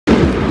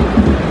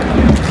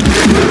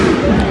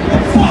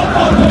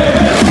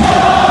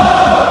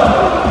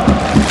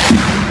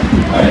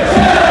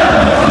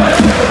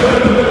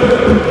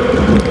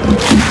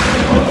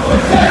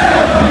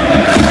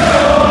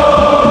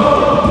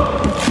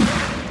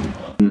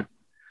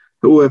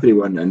Hello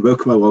everyone and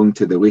welcome along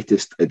to the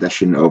latest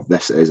edition of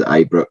This is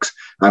Ibrox.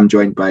 I'm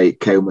joined by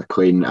Kyle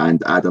McLean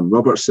and Adam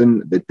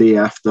Robertson the day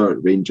after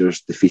Rangers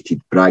defeated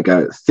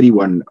Braga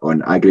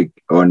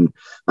 3-1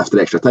 after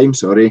extra time,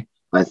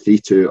 and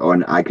 3-2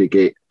 on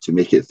aggregate to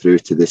make it through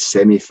to the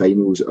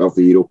semi-finals of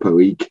the Europa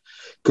League.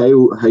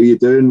 Kyle, how are you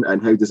doing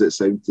and how does it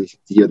sound to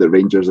hear that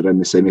Rangers are in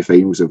the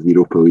semi-finals of the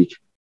Europa League?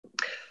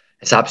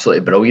 It's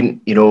absolutely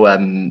brilliant.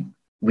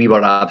 We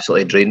were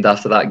absolutely drained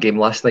after that game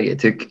last night. It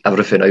took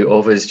everything out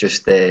of us,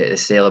 just the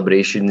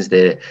celebrations,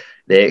 the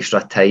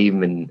extra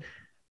time,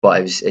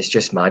 but it's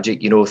just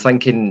magic.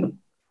 Thinking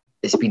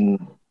it's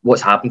been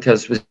what's happened to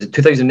us was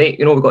 2008.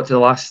 We got to the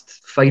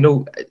last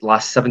final.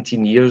 Last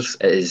 17 years,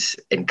 it is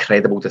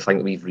incredible to think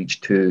that we've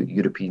reached 2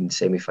 European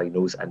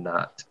semi-finals in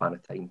that span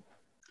of time.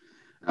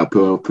 I'll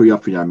pull you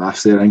up in your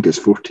maths there. I think it's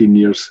 14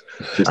 years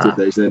since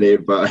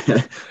 2008, but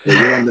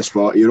you're on the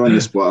spot.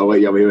 I'll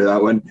let you away with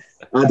that one.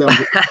 Adam,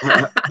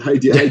 how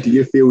do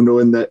you feel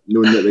knowing that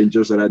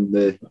Rangers are in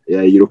the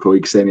Europa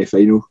League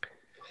semi-final?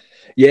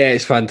 Yeah,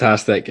 it's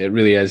fantastic. It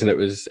really is, and it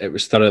was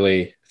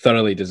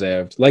thoroughly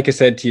deserved. Like I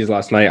said to you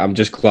last night, I'm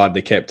just glad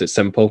they kept it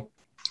simple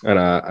and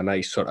a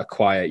nice sort of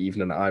quiet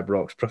evening at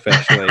Ibrox,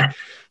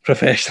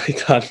 professionally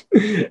done.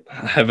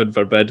 Heaven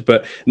forbid,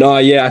 but no,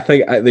 yeah, I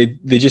think they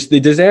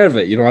deserve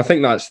it. I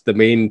think that's the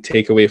main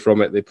takeaway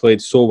from it. They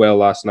played so well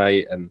last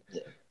night,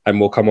 and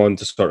we'll come on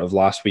to sort of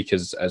last week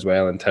as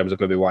well in terms of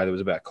maybe why there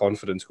was a bit of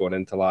confidence going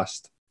into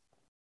last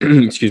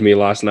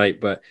night.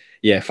 But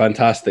yeah,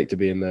 fantastic to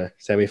be in the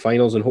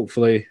semi-finals, and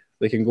hopefully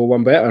they can go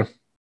one better.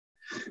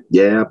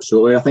 Yeah,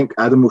 absolutely. I think,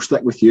 Adam, we'll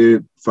stick with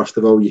you. First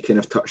of all, you kind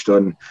of touched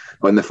on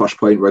the first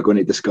point we're going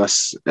to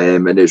discuss,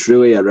 and it's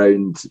really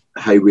around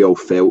how we all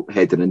felt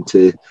heading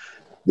into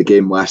the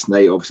game last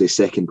night. Obviously,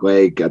 second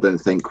leg, I don't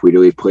think we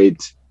really played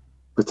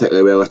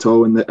particularly well at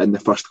all in the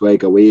first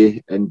leg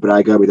away in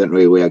Braga. We didn't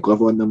really lay a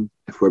glove on them,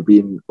 if we're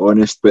being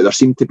honest, but there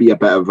seemed to be a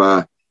bit of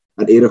an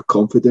air of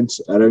confidence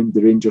around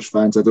the Rangers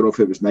fans. I don't know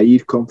if it was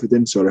naive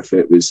confidence or if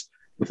it was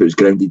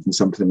grounded in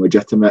something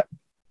legitimate.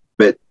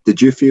 But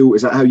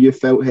is that how you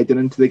felt heading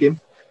into the game?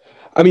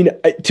 I mean,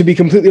 to be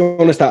completely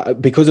honest,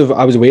 because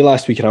I was away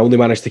last week and I only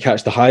managed to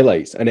catch the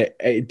highlights, and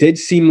it did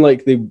seem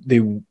like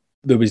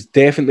there was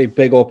definitely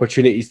big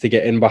opportunities to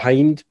get in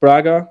behind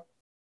Braga.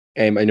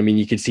 And I mean,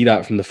 you could see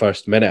that from the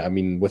first minute. I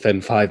mean, within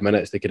 5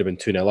 minutes, they could have been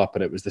 2-0 up,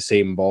 and it was the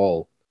same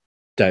ball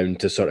down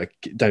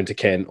to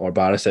Kent or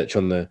Barisic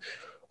on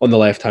the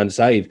left-hand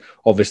side.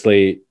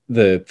 Obviously,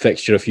 the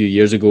fixture a few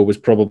years ago was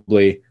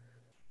probably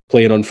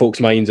playing on folks'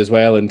 minds as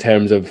well in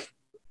terms of,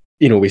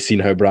 we've seen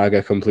how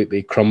Braga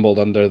completely crumbled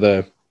under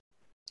the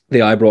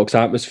Ibrox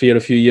atmosphere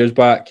a few years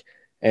back.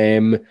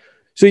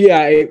 So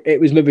yeah, it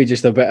was maybe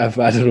just a bit of,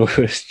 I don't know if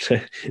it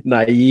was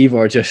naive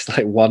or just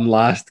like one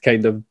last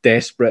kind of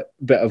desperate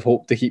bit of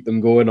hope to keep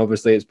them going.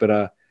 Obviously, it's been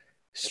a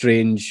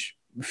strange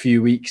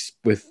few weeks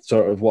with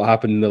sort of what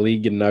happened in the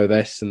league and now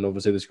this, and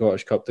obviously the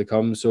Scottish Cup to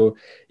come. So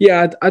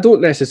yeah, I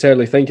don't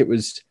necessarily think it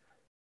was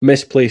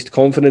misplaced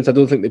confidence. I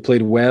don't think they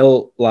played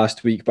well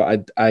last week,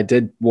 but I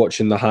did,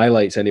 watching the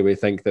highlights anyway,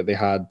 think that they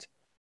had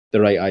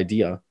the right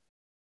idea.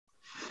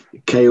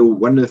 Kyle,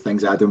 one of the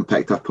things Adam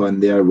picked up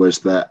on there was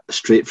that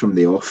straight from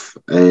the off,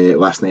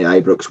 last night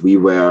at Ibrox, we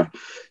were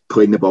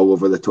playing the ball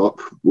over the top,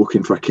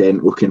 looking for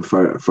Kent, looking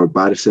for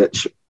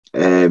Barisic.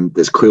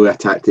 There's clearly a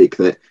tactic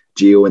that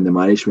Gio and the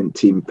management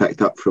team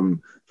picked up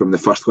from the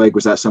first leg.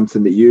 Was that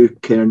something that you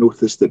kind of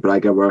noticed, that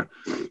Braga were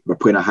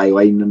playing a high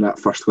line in that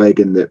first leg,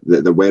 and that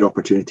there were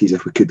opportunities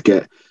if we could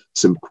get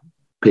some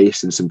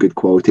pace and some good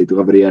quality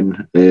delivery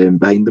in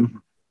behind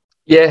them?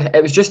 Yeah,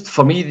 it was just,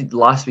 for me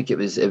last week, it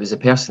was a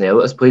personnel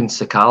that was playing.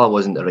 Sakala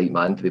wasn't the right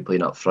man to be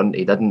playing up front.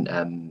 He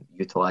didn't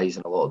utilise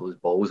a lot of those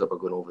balls that were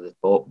going over the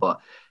top,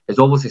 but it's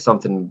obviously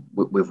something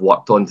we've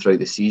worked on throughout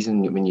the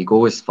season. When you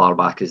go as far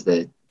back as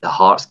the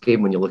Hearts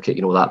game, when you look at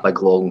that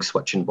big long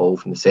switching ball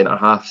from the centre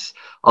halves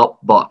up.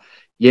 But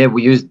yeah,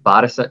 we used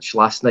Barisic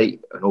last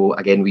night. I know,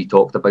 again, we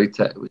talked about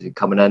it. Was it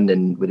coming in,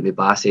 and would it be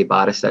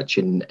Barisic,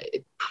 and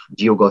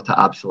Gio got it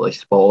absolutely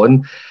spot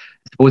on.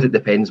 I suppose it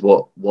depends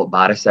what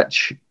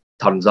Barisic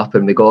turns up,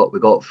 and we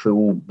got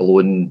full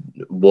blown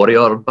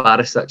warrior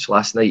Barisic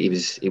last night. He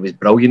was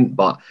brilliant,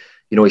 but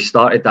he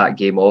started that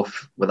game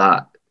off with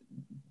that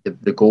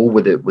the goal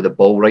with the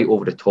ball right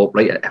over the top.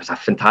 Right, it was a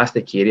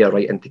fantastic area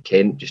right into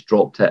Kent. Just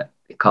dropped it,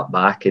 cut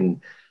back,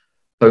 and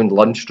found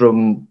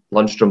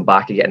Lundstrom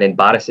back again, and then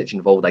Barisic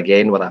involved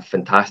again with a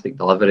fantastic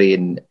delivery.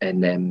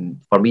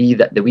 And for me,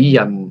 that the wee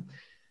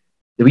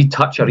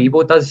touch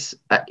Aribo does,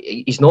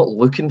 he's not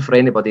looking for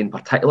anybody in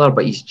particular,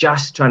 but he's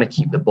just trying to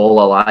keep the ball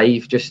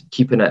alive, just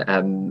keeping it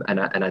in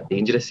a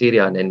dangerous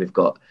area. And then we've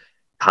got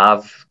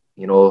Tav,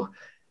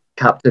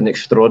 Captain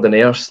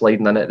Extraordinaire,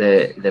 sliding in at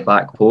the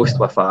back post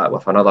with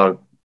another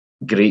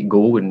great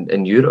goal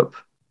in Europe.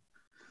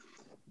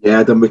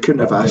 Yeah, Adam, we couldn't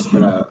have asked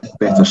for a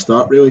better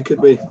start, really, could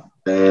we?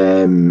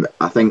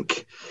 I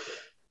think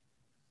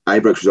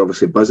Ibrox was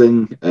obviously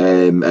buzzing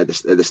at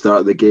the start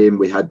of the game.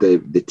 We had the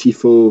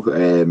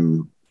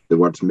tifo. the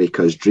words "Make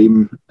Us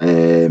Dream"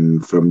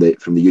 from the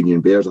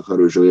Union Bears. I thought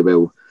it was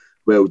really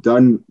well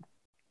done.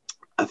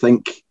 I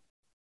think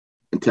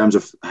in terms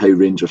of how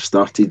Rangers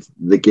started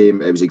the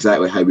game, it was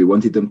exactly how we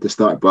wanted them to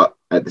start, but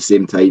at the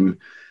same time,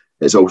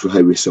 it's also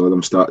how we saw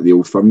them start the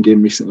Old Firm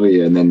game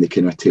recently, and then they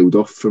kind of tailed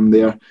off from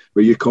there.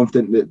 Were you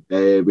confident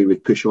that we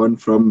would push on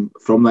from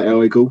that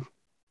early goal?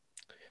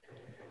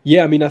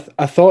 Yeah, I mean, I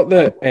thought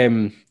that. I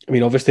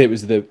mean, obviously, it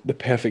was the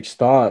perfect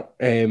start.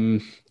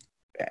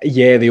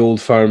 Yeah, the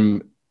Old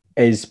Firm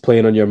is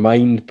playing on your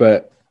mind,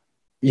 but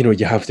you know,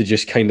 you have to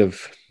just kind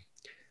of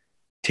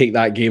take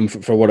that game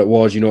for what it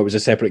was. You know, it was a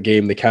separate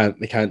game. They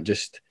can't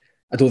just.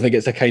 I don't think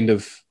it's a kind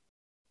of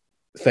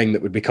thing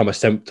that would become a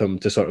symptom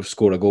to sort of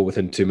score a goal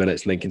within 2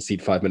 minutes and then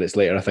concede 5 minutes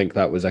later. I think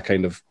that was a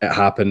kind of it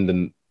happened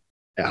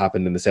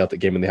in the Celtic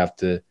game, and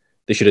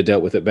they should have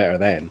dealt with it better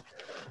then.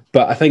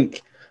 But I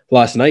think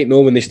last night,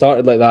 when they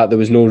started like that, there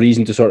was no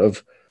reason to sort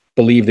of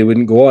believe they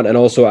wouldn't go on. And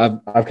also,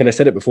 I've kind of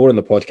said it before in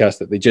the podcast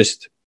that they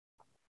just,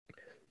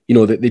 you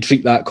know, that they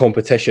treat that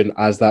competition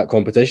as that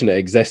competition. It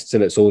exists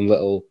in its own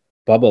little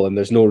bubble, and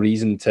there's no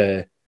reason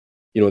to,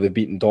 you know, they've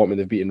beaten Dortmund,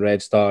 they've beaten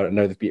Red Star, and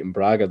now they've beaten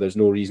Braga. There's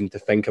no reason to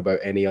think about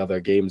any other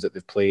games that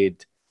they've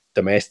played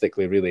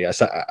domestically, really.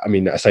 I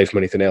mean, aside from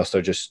anything else,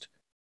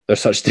 they're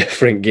such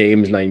different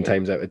games 9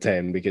 times out of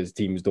 10 because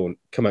teams don't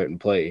come out and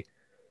play.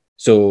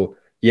 So,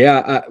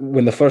 yeah,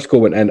 when the first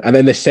goal went in, and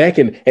then the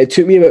second, it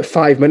took me about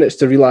 5 minutes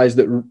to realise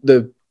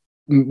that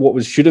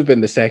what should have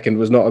been the second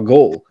was not a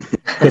goal,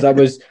 because I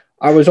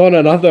was on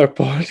another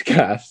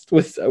podcast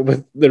with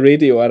the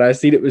radio, and I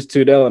seen it was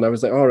 2-0, and I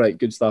was like, all right,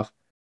 good stuff.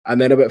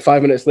 And then about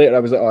 5 minutes later, I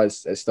was like, oh,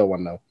 it's still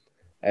 1-0.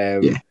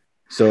 Yeah.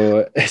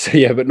 So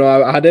yeah, but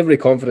no, I had every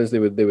confidence they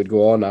would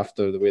go on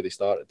after the way they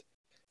started.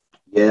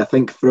 Yeah, I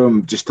think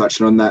from just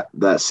touching on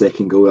that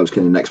second goal, that was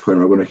kind of the next point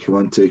we're going to come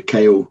on to.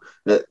 Kyle,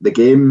 the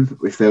game,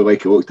 we felt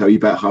like it looked a wee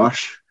bit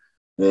harsh,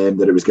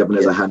 that it was given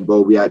as a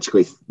handball. We were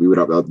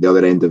up the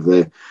other end of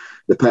the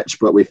pitch,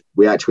 but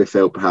we actually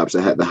felt perhaps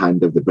it hit the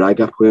hand of the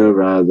Braga player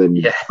rather than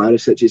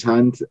Barisic's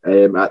hand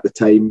at the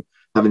time.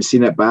 Having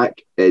seen it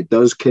back, it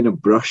does kind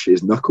of brush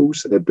his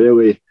knuckles. It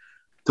barely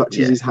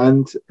touches his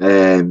hand.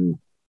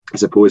 I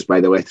suppose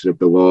by the letter of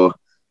the law,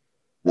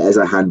 it is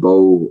a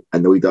handball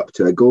in the lead up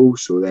to a goal,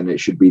 so then it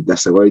should be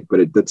disallowed, but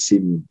it did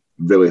seem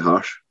really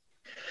harsh.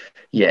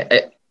 Yeah,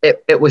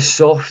 it was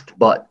soft,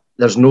 but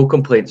there's no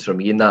complaints from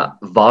me in that.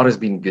 VAR has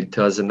been good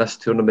to us in this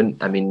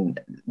tournament. I mean,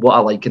 what I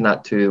like in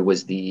that too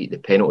was the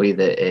penalty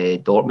that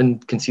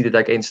Dortmund conceded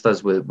against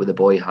us with the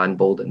boy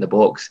handballed in the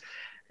box.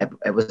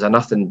 It was a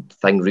nothing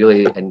thing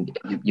really, and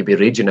you'd be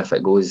raging if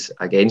it goes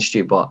against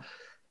you, but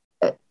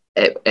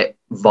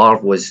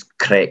VAR was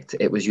correct.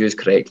 It was used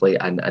correctly,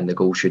 and the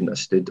goal shouldn't have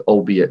stood,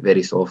 albeit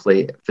very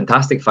softly.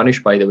 Fantastic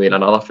finish, by the way, and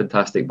another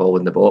fantastic ball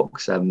in the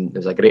box. It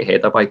was a great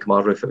header by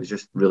Kamara. It was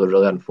just really,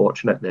 really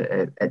unfortunate that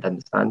it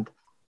didn't stand.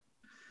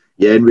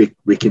 Yeah, and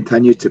we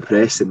continued to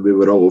press, and we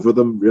were all over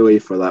them really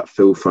for that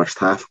full first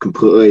half,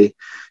 completely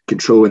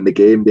controlling the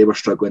game. They were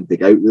struggling to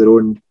get out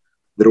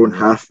their own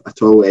half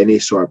at all. Any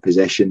sort of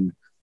possession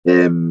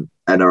in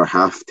our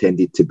half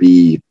tended to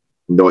be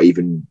not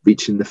even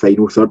reaching the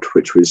final third,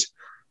 which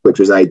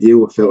was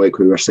ideal. I felt like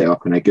we were set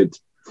up in a good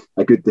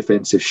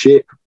defensive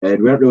shape, and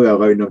we weren't really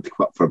allowing them to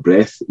come up for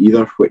breath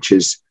either, which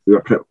is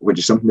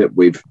something that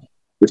we've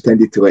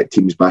tended to let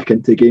teams back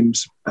into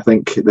games, I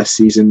think, this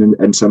season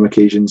in some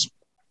occasions,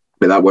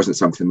 but that wasn't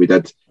something we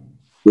did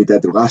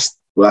last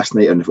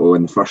night in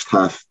the first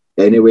half.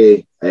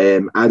 Anyway,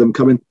 Adam,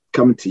 coming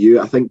to you,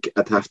 I think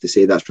I'd have to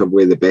say that's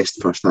probably the best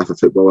first half of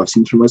football I've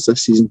seen from us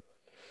this season.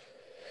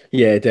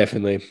 Yeah,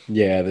 definitely.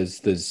 Yeah,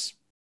 there's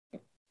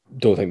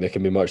don't think there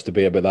can be much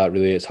debate about that,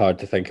 really. It's hard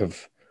to think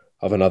of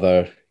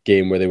another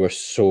game where they were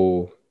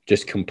so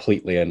just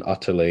completely and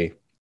utterly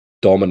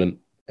dominant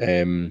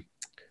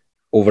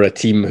over a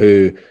team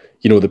who,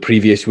 you know, the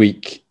previous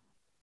week,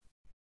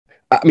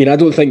 I mean, I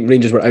don't think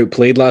Rangers were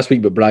outplayed last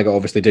week, but Braga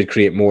obviously did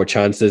create more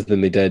chances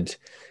than they did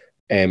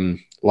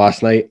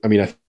last night. I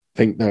mean, I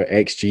think their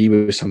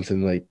XG was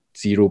something like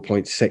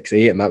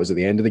 0.68, and that was at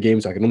the end of the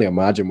game, so I can only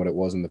imagine what it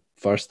was in the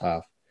first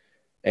half.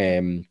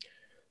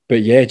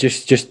 But yeah,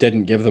 just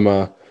didn't give them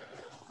a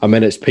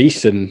minute's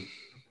peace,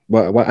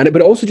 but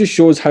it also just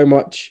shows how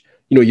much,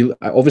 you know,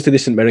 obviously the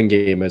St Mirren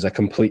game is a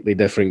completely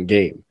different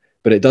game,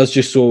 but it does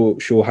just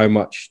show how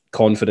much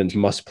confidence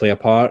must play a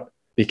part,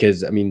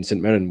 because I mean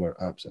St Mirren were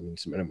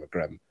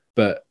grim,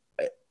 but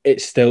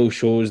it still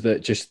shows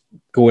that just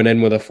going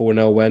in with a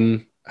 4-0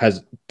 win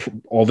has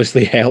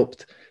obviously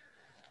helped.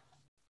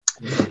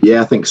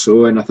 Yeah, I think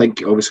so, and I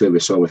think obviously we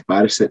saw with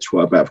Barisic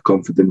what a bit of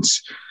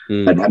confidence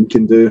and him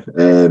can do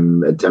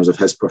in terms of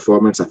his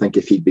performance. I think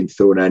if he'd been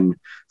thrown in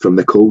from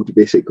the cold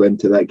basically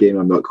into that game,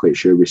 I'm not quite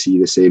sure we see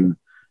the same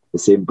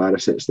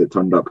Barisic that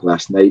turned up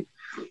last night.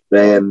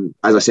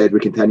 As I said, we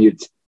continued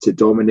to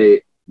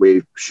dominate.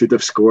 We should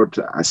have scored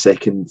for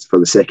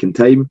the second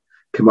time.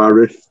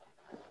 Kamara,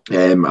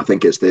 I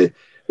think it's the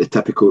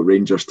typical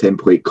Rangers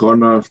template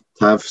corner.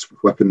 Tav's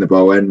whipping the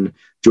ball in,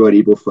 Joe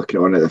Aribo flicking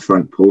it on at the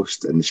front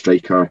post, and the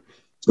striker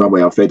It's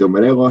normally Alfredo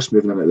Morelos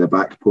moving in at the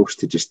back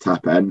post to just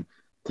tap it in.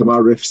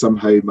 Tamar Roof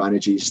somehow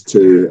manages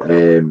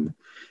to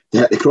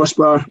hit the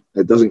crossbar.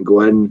 It doesn't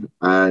go in,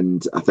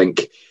 and I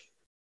think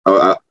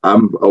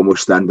I'm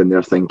almost standing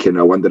there thinking,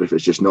 I wonder if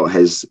it's just not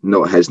his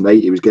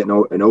night. He was getting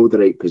in all the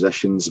right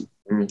positions,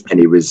 and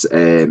he was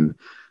having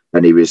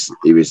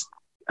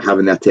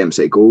the attempts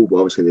at goal, but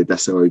obviously the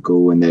disallowed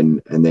goal, and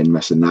then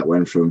missing that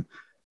one from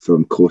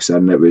close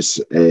in. It was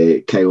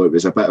Kyle. It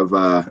was a bit of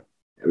a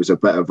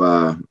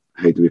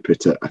how do we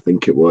put it? I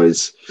think it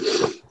was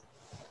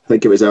a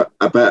bit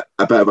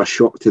of a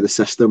shock to the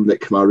system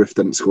that Kamar Roof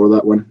didn't score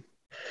that one.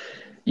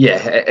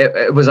 Yeah,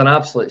 it was an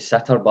absolute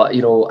sitter, but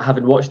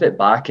having watched it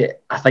back,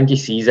 I think he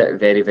sees it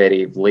very,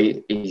 very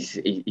late.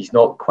 He's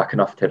not quick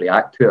enough to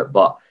react to it,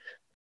 but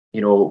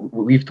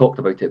we've talked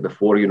about it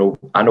before.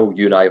 I know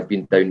you and I have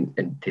been down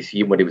to see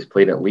him when he was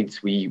playing at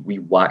Leeds. We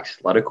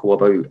waxed lyrical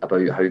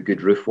about how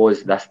good Roof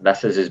was.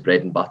 This is his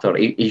bread and butter.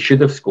 He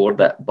should have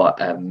scored it,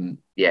 but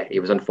he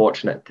was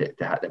unfortunate to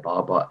hit the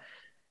bar, but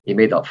he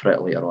made up for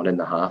it later on in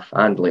the half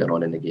and later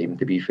on in the game,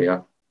 to be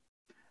fair.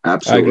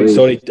 Absolutely. I agree.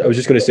 Sorry, I was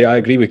just going to say I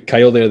agree with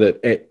Kyle there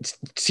that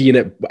seeing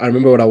it. I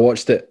remember when I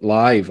watched it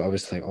live, I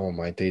was like, "Oh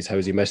my days, how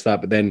has he missed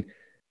that?" But then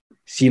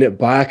seeing it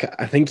back,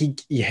 I think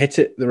he hit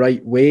it the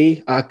right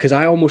way, because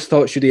I almost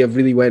thought should he have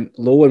really went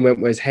low and went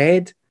with his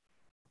head,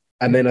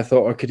 and then I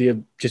thought, or could he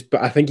have just?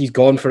 But I think he's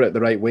gone for it the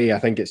right way. I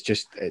think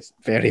it's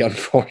very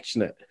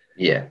unfortunate.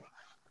 Yeah,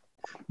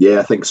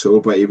 I think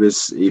so. But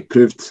he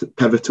proved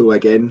pivotal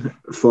again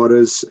for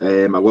us.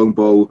 A long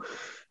ball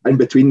in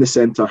between the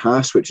centre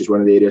halves, which is one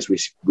of the areas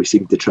we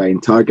seem to try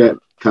and target.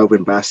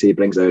 Calvin Bassey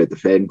brings out a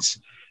defence,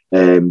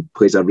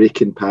 plays a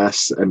raking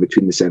pass in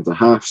between the centre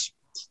halves.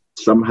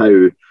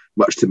 Somehow,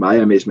 much to my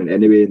amazement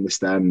anyway, in the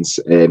stands,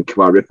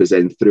 Kamar Roof is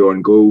then through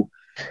on goal,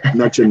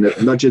 nudging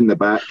the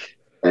back,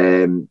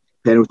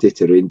 penalty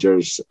to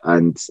Rangers,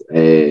 and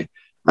a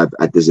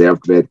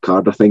deserved red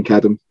card, I think,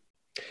 Adam.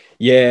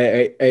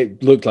 Yeah,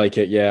 it looked like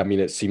it. Yeah, I mean,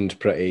 it seemed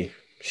pretty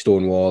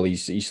stonewall.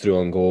 He's through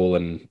on goal,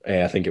 and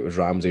I think it was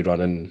Ramsey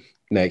running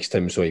next to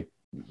him, so he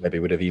maybe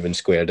would have even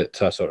squared it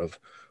to a sort of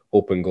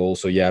open goal.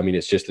 So yeah, I mean,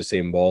 it's just the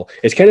same ball.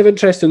 It's kind of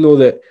interesting though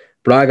that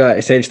Braga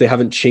essentially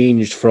haven't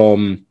changed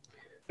from,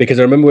 because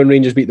I remember when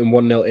Rangers beat them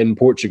 1-0 in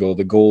Portugal,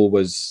 the goal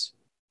was,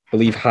 I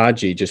believe,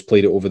 Hadji just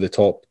played it over the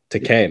top to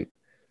Kent.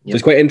 So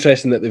it's quite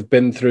interesting that they've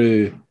been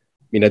through. I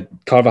mean,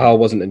 Carvajal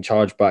wasn't in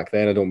charge back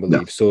then, I don't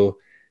believe. No. So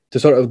to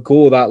sort of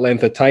go that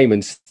length of time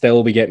and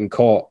still be getting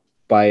caught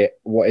by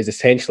what is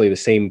essentially the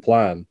same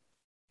plan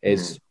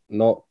is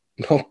not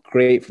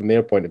great from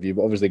their point of view,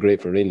 but obviously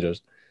great for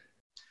Rangers.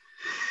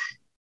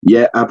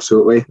 Yeah,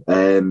 absolutely.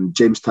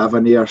 James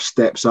Tavernier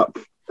steps up.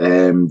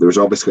 There was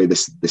obviously the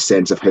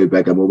sense of how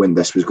big a moment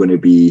this was going to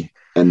be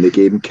in the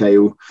game,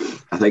 Kyle.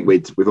 I think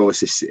we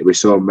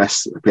saw him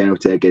miss a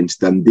penalty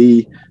against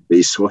Dundee, but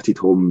he's swatted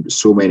home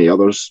so many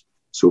others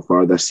so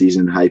far this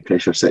season, high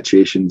pressure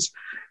situations.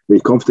 Were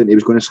you confident he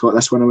was going to slot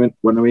this one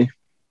away?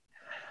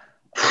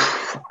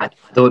 I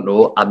don't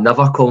know. I'm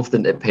never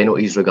confident at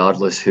penalties,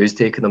 regardless who's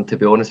taking them, to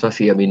be honest with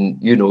you. I mean,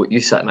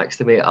 you sit next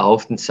to me. I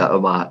often sit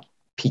with my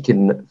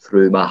peeking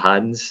through my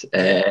hands,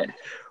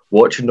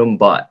 watching them,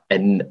 but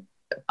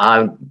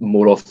I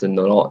more often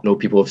than not know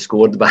people have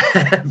scored by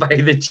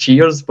the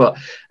cheers. But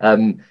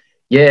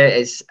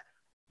it's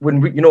when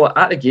we,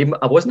 at the game,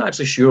 I wasn't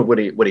actually sure where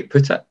he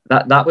put it.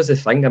 That was the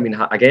thing. I mean,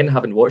 again,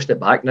 having watched it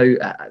back now,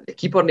 the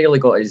keeper nearly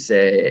got his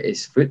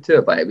foot to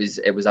it, but it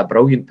was a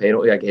brilliant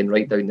penalty again,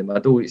 right down the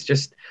middle. It's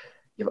just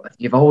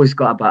you've always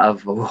got a bit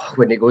of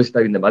when it goes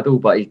down the middle,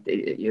 but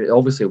it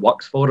obviously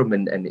works for him,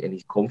 and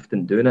he's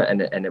confident doing it.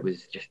 And it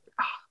was just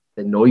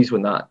the noise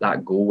when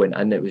that goal went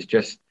in.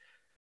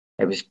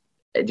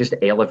 It just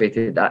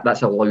elevated that.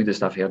 That's the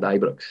loudest I've heard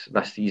Ibrox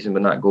this season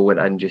when that goal went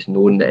in, just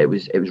knowing that it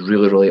was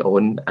really, really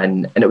on,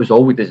 and it was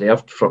all we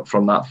deserved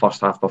from that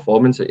first half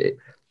performance.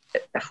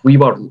 If we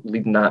were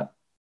leading that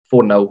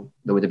 4-0,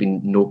 there would have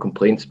been no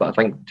complaints, but I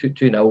think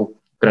 2-0 going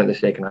into the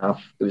second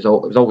half, it was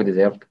all we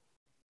deserved.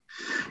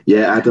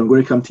 Yeah, Adam, I'm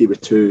going to come to you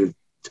with two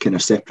kind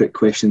of separate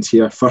questions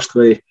here.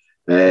 Firstly,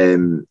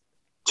 2-0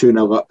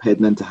 up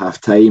heading into half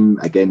time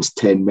against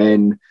 10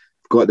 men.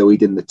 Got the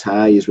lead in the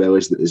tie as well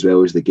as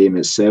the game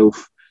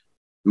itself.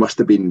 Must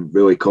have been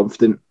really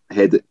confident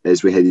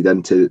as we headed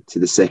into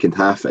the second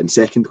half. And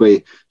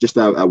secondly, just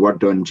a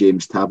word on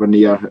James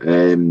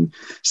Tavernier.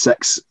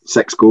 6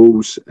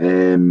 goals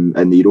in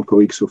the Europa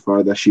League so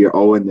far this year,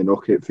 all in the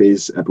knockout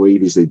phase. I believe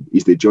he's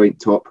the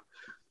joint top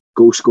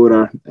goal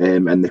scorer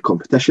in the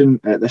competition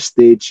at this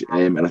stage,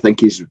 and I think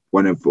he's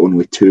one of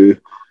only 2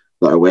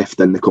 that are left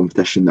in the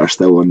competition that are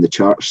still on the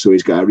charts. So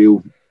he's got a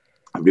real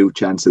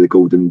chance of the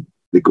golden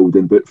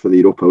boot for the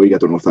Europa League. I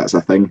don't know if that's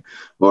a thing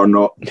or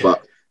not,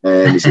 but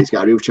he's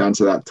got a real chance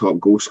of that top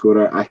goal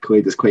scorer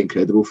accolade. It's quite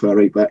incredible for a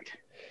right back.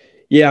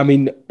 Yeah, I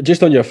mean,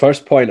 just on your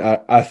first point,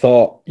 I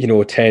thought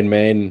 10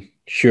 men,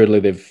 surely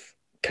they've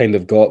kind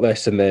of got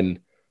this, and then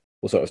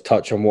we'll sort of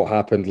touch on what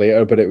happened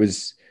later. But it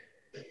was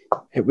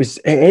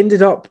it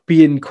ended up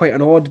being quite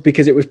an odd,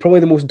 because it was probably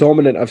the most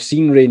dominant I've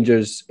seen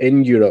Rangers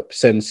in Europe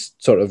since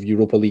sort of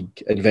Europa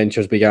League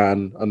adventures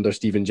began under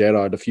Steven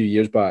Gerrard a few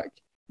years back.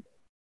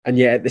 And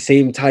yet at the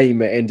same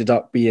time, it ended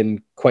up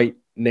being quite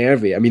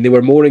nervy. I mean, they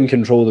were more in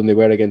control than they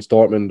were against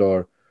Dortmund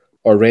or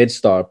Red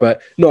Star.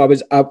 But no,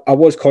 I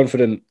was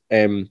confident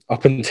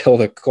up until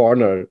the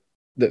corner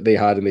that they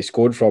had and they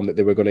scored from, that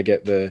they were going to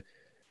get the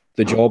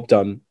job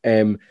done.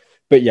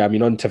 But yeah, I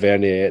mean, on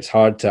Tavernier, it's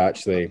hard to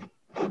actually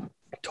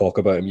talk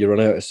about him. You run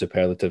out of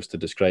superlatives to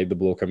describe the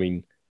bloke. I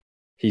mean,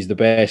 he's the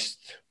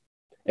best.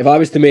 If I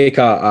was to make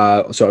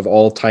a sort of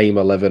all-time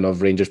 11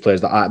 of Rangers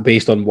players,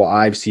 based on what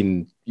I've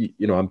seen,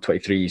 you know, I'm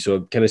 23, so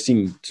I've kind of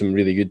seen some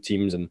really good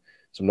teams and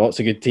some not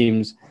so good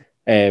teams.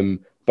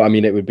 But I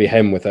mean, it would be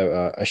him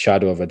without a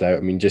shadow of a doubt.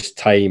 I mean, just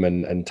time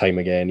and time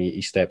again,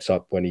 he steps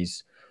up when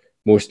he's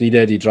most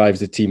needed. He drives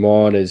the team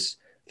on. I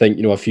think,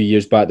 you know, a few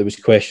years back there was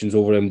questions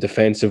over him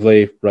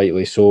defensively,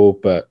 rightly so,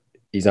 but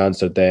he's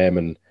answered them.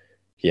 And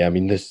yeah, I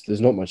mean,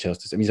 there's not much else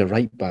to say. I mean, he's a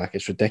right back.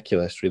 It's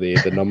ridiculous, really,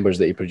 the numbers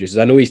that he produces.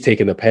 I know he's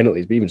taken the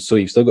penalties, but even so,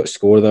 you've still got to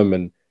score them.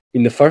 And I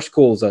mean, the first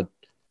goals are,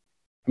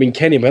 I mean,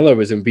 Kenny Miller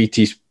was in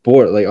BT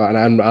Sport,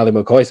 and Ali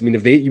McCoy. I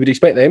mean, you would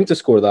expect them to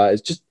score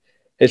that.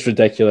 It's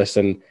ridiculous.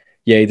 And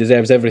yeah, he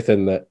deserves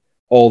everything,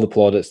 all the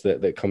plaudits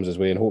that comes his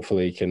way, and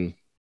hopefully he can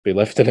be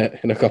lifting it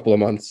in a couple of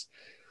months.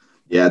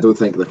 Yeah, I don't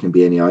think there can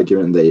be any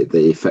argument that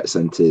he fits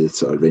into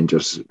sort of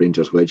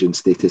Rangers legend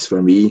status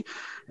for me.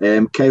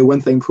 Kyle,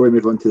 one thing before we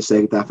move on to the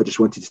second half, I just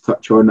wanted to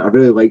touch on. I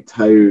really liked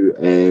how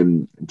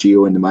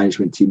Gio and the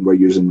management team were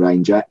using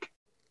Ryan Jack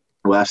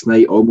last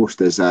night,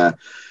 almost as a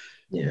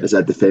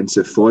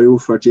defensive foil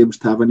for James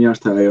Tavernier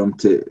to allow him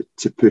to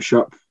push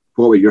up.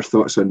 What were your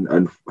thoughts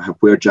on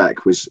where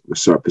Jack was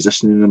sort of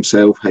positioning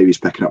himself, how he was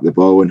picking up the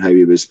ball, and how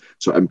he was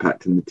sort of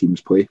impacting the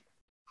team's play?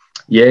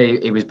 Yeah,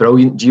 he was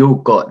brilliant.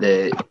 Gio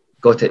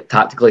got it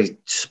tactically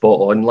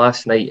spot on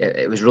last night.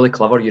 It was really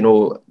clever, you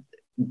know.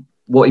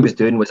 What he was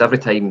doing was every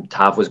time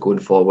Tav was going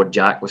forward,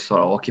 Jack was sort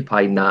of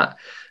occupying that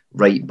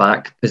right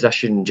back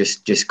position,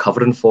 just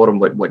covering for him,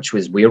 which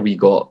was where we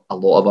got a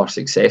lot of our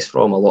success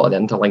from. A lot of the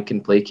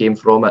interlinking play came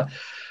from it.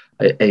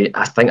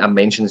 I think a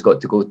mention's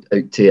got to go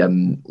out to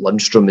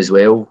Lundstrom as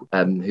well,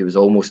 who was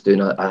almost doing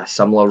a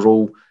similar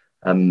role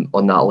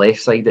on that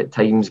left side at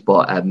times.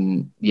 But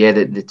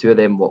the two of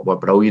them were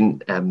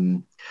brilliant.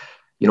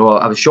 You know,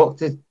 I was shocked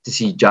to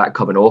see Jack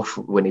coming off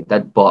when he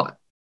did, but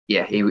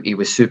yeah, he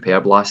was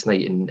superb last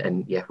night,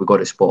 and yeah, we got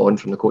it spot on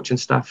from the coaching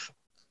staff.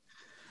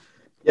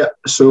 Yeah,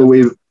 so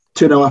we've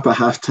 2-0 up at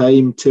half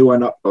time,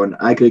 2-1 up on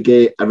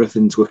aggregate.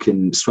 Everything's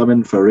looking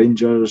swimming for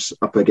Rangers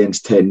up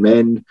against 10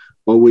 men.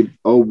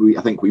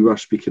 I think we were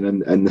speaking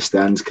in the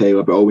stands,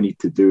 Kyle, but all we need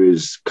to do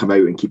is come out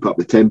and keep up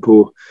the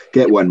tempo,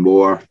 get one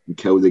more and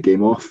kill the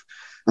game off.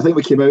 I think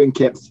we came out and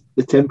kept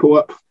the tempo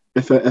up,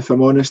 if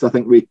I'm honest. I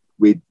think we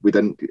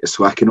didn't get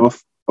slacking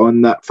off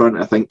on that front.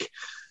 I think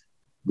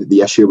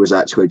the issue was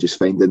actually just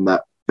finding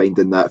that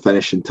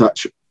finishing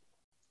touch.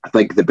 I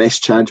think the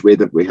best chance, we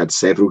had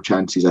several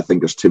chances. I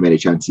think there's too many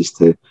chances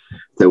to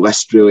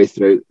list really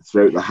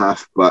throughout the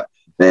half. But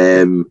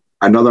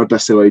another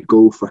disallowed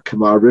goal for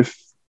Kamar Roof.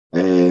 I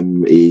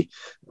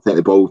think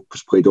the ball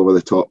was played over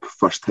the top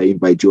first time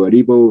by Joe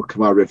Aribo.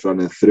 Kamar Roof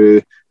running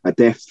through, a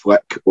deft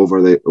flick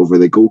over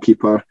the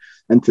goalkeeper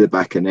into the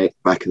back of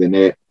the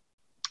net.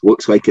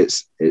 Looks like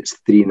it's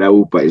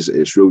 3-0, but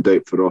it's ruled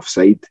out for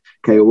offside.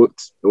 Kyle,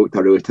 it looked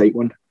a really tight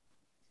one.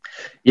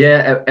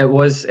 Yeah, it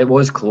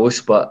was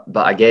close, but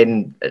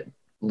again,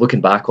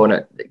 looking back on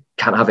it,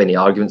 can't have any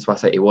arguments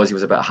with it. He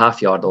was about a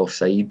half yard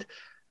offside,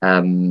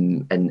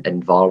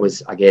 and VAR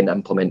was again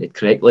implemented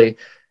correctly.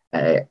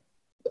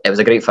 It was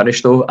a great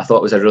finish, though. I thought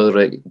it was a really,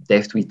 really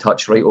deft wee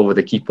touch right over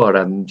the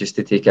keeper, just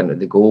to take into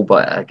the goal.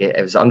 But again,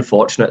 it was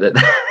unfortunate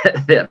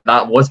that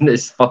that wasn't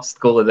his first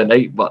goal of the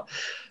night.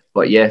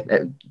 But yeah,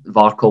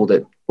 VAR called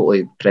it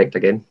totally correct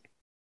again.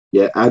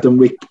 Yeah, Adam,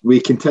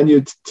 we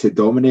continued to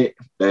dominate,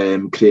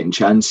 creating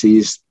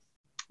chances,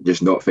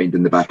 just not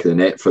finding the back of the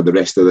net for the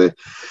rest of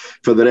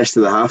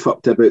the half,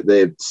 up to about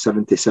the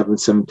 77th,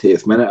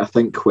 78th minute, I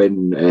think,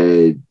 when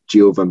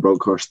Gio van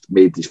Bronckhorst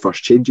made his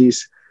first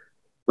changes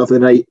of the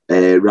night.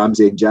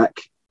 Ramsey and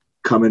Jack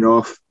coming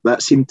off,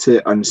 that seemed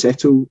to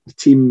unsettle the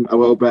team a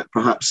little bit,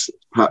 perhaps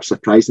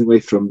surprisingly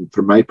from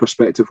my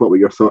perspective. What were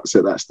your thoughts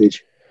at that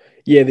stage?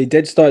 Yeah, they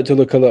did start to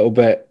look a little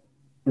bit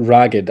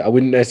ragged. I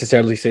wouldn't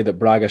necessarily say that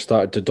Braga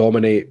started to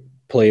dominate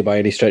play by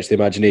any stretch of the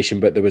imagination,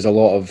 but there was a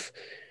lot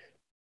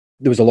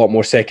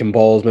more second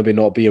balls, maybe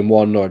not being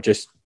won, or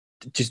just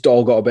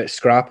all got a bit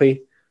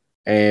scrappy.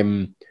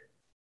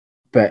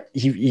 But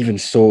even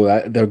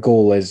so, their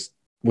goal was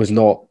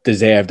not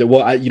deserved. It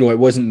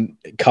wasn't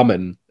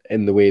coming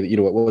in the way that, it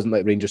wasn't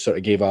like Rangers sort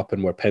of gave up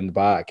and were pinned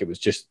back. It was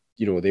just,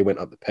 they went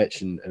up the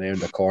pitch and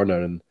earned a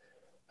corner,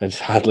 and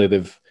sadly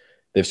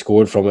they've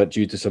scored from it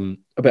due to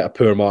a bit of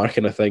poor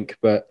marking, I think.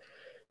 But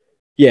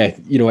yeah,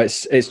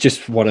 it's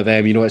just one of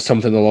them. It's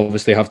something they'll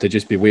obviously have to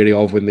just be wary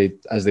of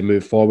as they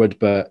move forward.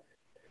 But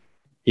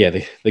yeah,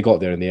 they got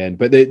there in the end,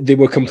 but they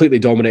were completely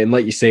dominating.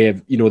 Like you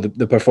say, you know,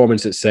 the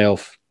performance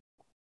itself.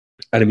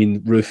 And I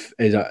mean, Roof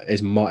is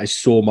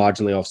so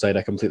marginally offside.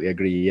 I completely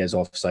agree. He is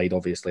offside.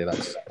 Obviously,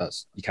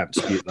 that's you can't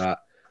dispute that.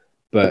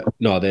 But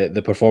no,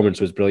 the performance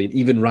was brilliant.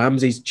 Even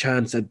Ramsey's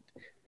chance at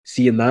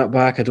seeing that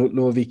back, I don't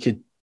know if he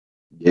could.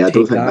 Yeah, I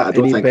don't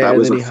think that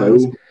was a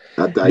foul.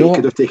 He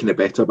could have taken it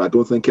better, but I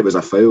don't think it was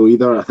a foul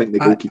either. I think the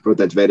goalkeeper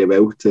did very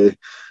well to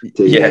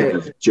kind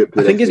of dupe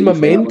the I think his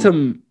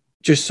momentum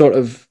just sort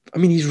of. I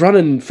mean, he's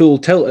running full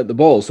tilt at the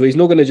ball, so he's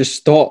not going to just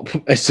stop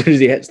as soon as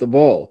he hits the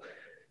ball.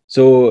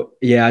 So,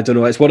 yeah, I don't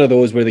know. It's one of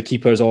those where the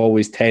keepers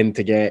always tend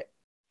to get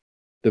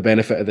the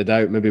benefit of the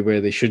doubt, maybe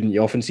where they shouldn't.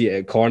 You often see it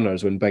at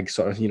corners when big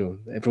sort of, you know,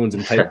 everyone's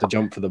entitled to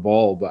jump for the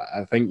ball, but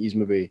I think he's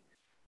maybe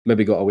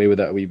got away with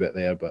it a wee bit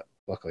there, but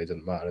luckily it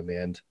didn't matter in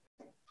the end.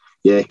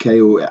 Yeah,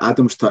 Kyle,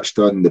 Adam's touched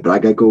on the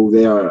Braga goal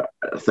there.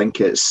 I think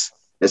it's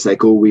a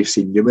goal we've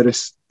seen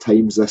numerous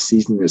times this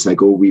season. It's a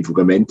goal we've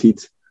lamented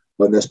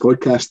on this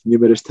podcast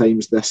numerous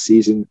times this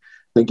season.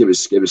 I think it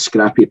was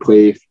scrappy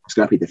play,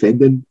 scrappy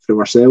defending from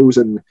ourselves,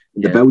 and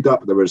in the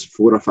build-up there was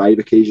 4 or 5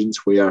 occasions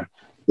where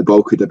the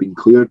ball could have been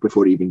cleared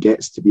before it even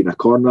gets to be in a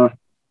corner.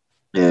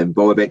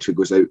 Ball eventually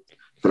goes out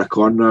for a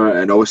corner,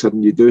 and all of a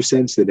sudden you do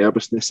sense the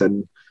nervousness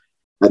in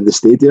the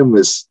stadium.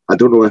 I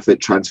don't know if it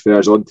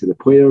transfers onto the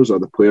players or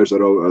the players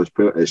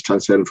it's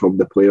transferring from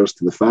the players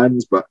to the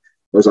fans, but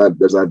there's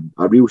a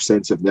real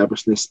sense of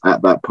nervousness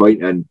at that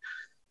point, and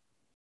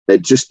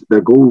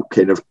the goal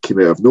kind of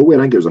came out of nowhere.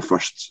 I think it was a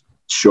first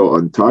shot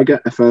on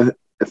target, if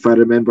I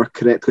remember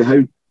correctly.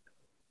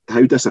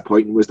 How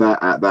disappointing was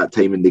that at that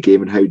time in the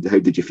game, and how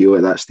did you feel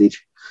at that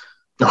stage?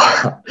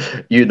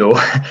 You know,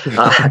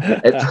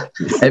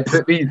 it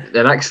put me,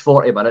 the next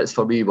 40 minutes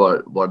for me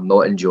were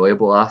not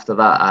enjoyable after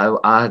that.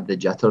 I had the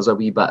jitters a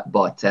wee bit,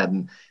 but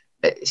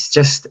it's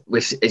just,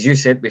 as you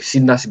said, we've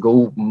seen this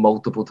goal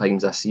multiple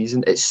times this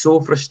season. It's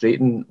so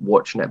frustrating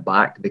watching it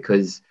back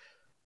because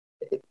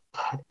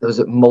there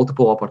was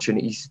multiple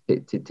opportunities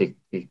to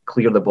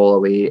clear the ball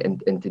away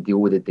and to deal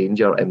with the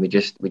danger, and we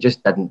just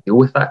didn't deal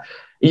with that.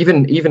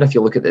 Even if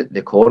you look at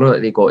the corner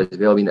that they got as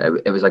well, I mean,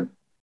 it was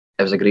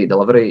a great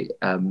delivery,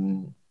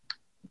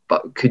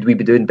 but could we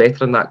be doing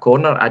better in that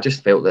corner? I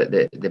just felt that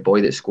the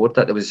boy that scored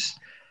it, there was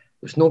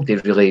nobody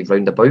really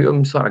round about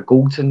him. Sort of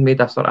Goldson made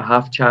a sort of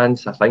half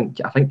chance. I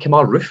think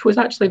Kamar Roof was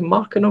actually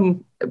marking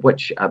him,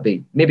 which I'd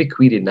be maybe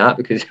querying that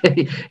because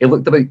he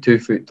looked about 2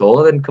 foot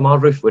taller than Kamar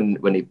Roof when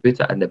he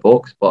put it in the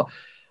box. But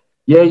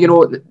yeah, you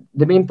know,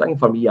 the main thing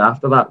for me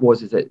after that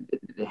was that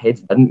the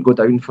heads didn't go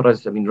down for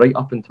us. I mean, right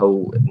up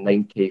until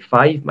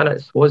 95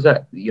 minutes, was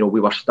it? You know,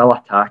 we were still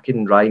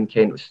attacking. Ryan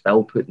Kent was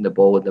still putting the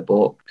ball in the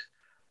box.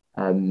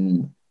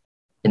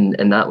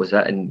 And that was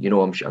it. And, you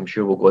know, I'm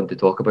sure we'll go on to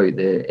talk about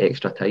the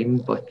extra time.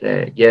 But,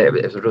 yeah,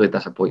 it was a really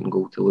disappointing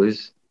goal to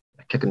lose.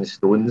 Kicking the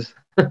stones.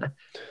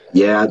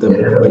 Yeah, Adam,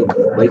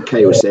 like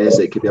Kyle says,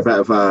 it could be a bit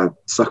of a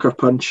sucker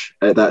punch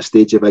at that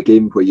stage of a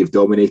game where you've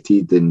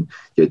dominated and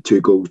you had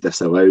 2 goals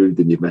disallowed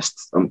and you've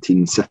missed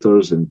umpteen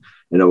sitters and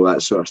all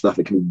that sort of stuff.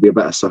 It can be a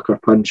bit of sucker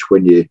punch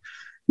when you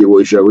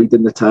lose your lead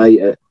in the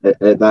tie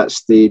at that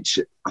stage.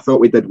 I thought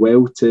we did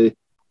well to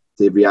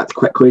react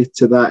quickly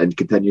to that and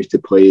continue to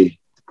play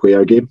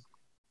our game.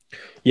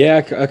 Yeah,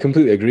 I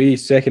completely agree.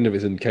 Second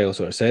everything Kyle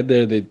sort of said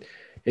there,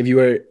 if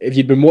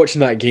you'd been watching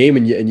that game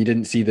and you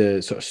didn't see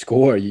the sort of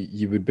score,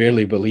 you would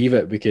barely believe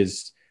it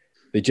because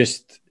they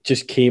just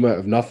came out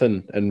of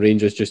nothing and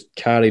Rangers just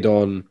carried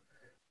on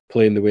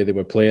playing the way they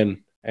were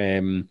playing.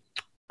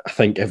 I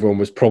think everyone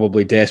was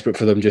probably desperate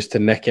for them just to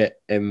nick it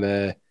in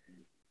the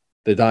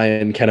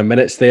dying kind of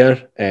minutes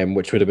there,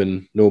 which would have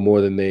been no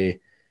more than they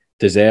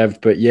deserved.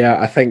 But yeah,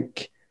 I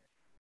think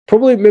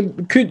probably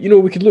we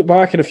could look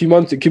back in a few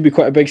months. It could be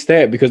quite a big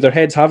step because their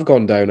heads have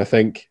gone down. I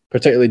think,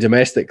 particularly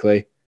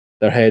domestically,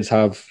 their heads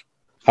have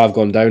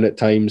gone down at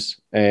times.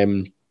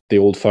 The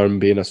Old Firm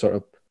being a sort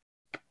of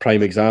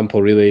prime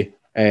example, really.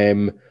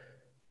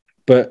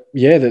 But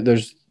yeah,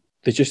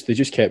 they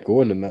just kept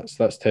going, and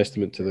that's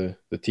testament to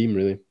the team,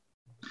 really.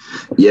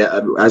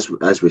 Yeah,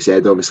 as we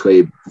said,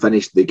 obviously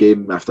finished the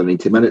game after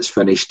 90 minutes.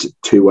 Finished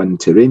 2-1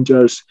 to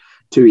Rangers,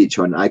 2 each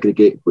on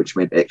aggregate, which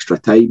meant extra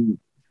time.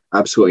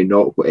 Absolutely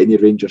not what any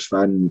Rangers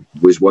fan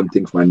was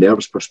wanting from a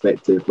nervous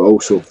perspective, but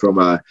also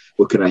from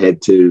looking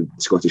ahead to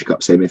the Scottish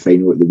Cup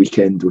semi-final at the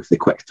weekend with the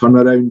quick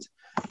turnaround.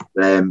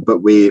 But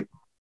we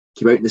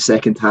came out in the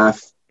second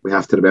half. We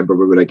have to remember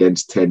we were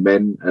against 10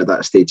 men at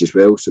that stage as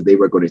well, so they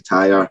were going to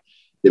tire.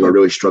 They were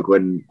really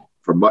struggling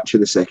for much of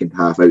the second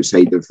half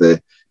outside of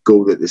the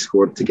goal that they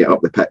scored to get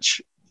up the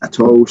pitch at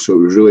all. So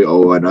it was really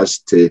all on us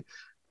to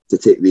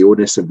take the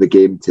onus of the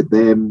game to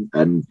them,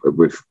 and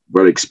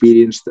we're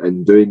experienced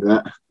in doing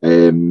that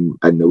in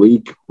the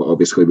league, but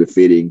obviously with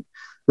varying,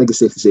 I think it's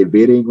safe to say,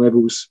 varying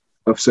levels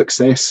of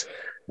success.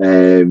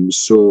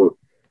 So,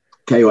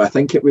 Kyle, I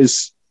think it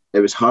was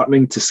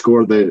heartening to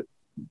score the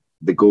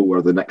goal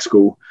or the next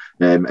goal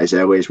as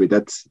early as we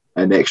did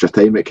in extra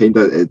time.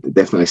 It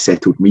definitely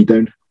settled me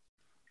down.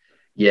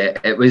 Yeah,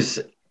 it was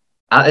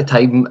at the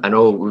time, I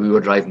know we were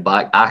driving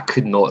back, I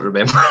could not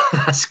remember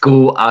this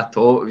goal at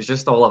all. It was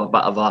just all a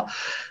bit of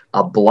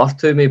a blur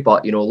to me.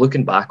 But, you know,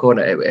 looking back on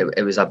it,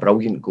 it was a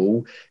brilliant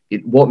goal.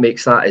 What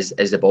makes that is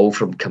the ball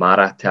from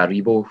Kamara to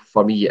Aribo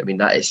for me. I mean,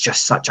 that is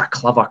just such a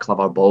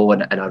clever ball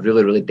in a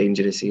really, really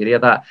dangerous area.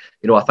 That,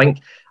 you know, I think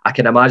I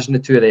can imagine the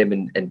two of them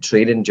in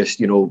training just,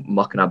 you know,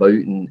 mucking about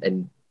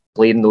and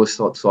playing those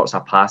sorts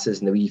of passes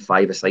in the wee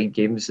five-a-side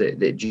games that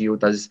Gio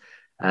does.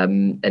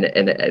 And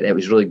it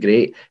was really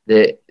great.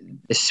 The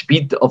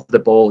speed of the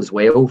ball as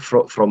well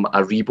from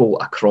Aribo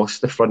across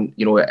the front.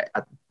 You know,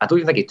 I don't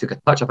even think he took a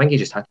touch. I think he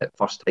just hit it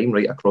first time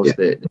right across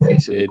the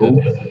face of the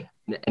goal.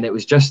 And it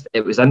was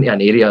into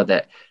an area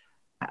that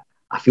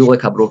I feel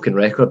like a broken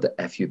record.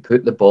 If you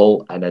put the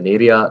ball in an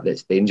area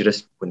that's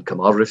dangerous, when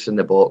Kamaru's in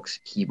the box,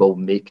 he will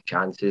make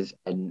chances.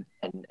 And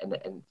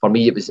for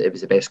me, it was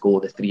the best goal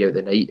of the three out of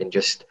the night.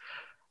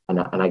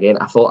 And again,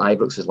 I thought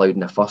Ibrox was loud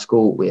in the first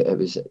goal. It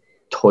was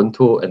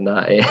Tonto, and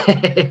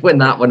that when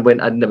that one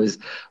went in, there was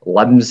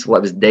limbs, it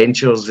was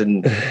dentures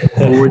and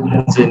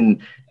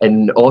bones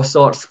and all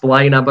sorts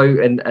flying about,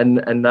 and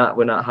that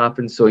when that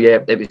happened. So yeah,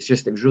 it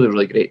was really,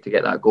 really great to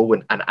get that goal,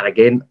 and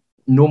again,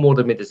 no more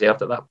than we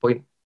deserved at that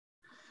point.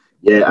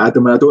 Yeah,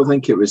 Adam, I don't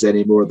think it was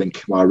any more than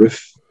Kamaru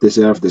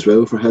deserved as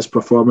well for his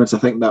performance. I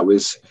think that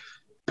was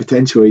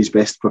potentially his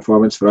best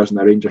performance for us in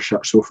the Rangers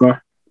shirt so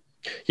far.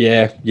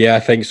 Yeah,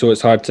 I think so.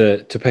 It's hard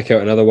to pick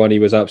out another one. He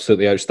was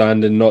absolutely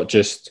outstanding, not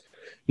just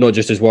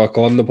his work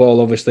on the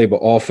ball, obviously, but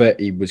off it.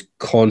 He was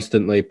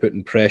constantly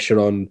putting pressure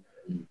on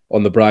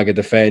the Braga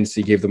defence.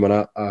 He gave them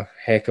a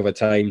heck of a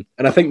time.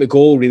 And I think the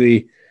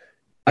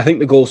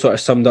goal sort of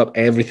summed up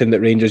everything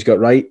that Rangers got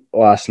right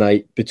last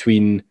night,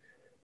 between,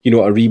 you know,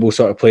 Aribo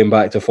sort of playing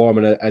back to form.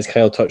 And as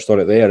Kyle touched on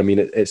it there, I mean,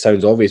 it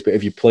sounds obvious, but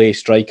if you play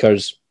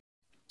strikers,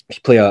 if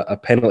you play a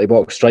penalty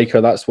box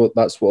striker, that's what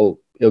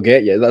he'll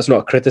get you. That's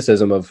not a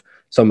criticism of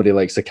somebody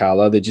like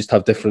Sakala. They just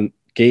have different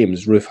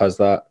games. Roof has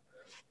that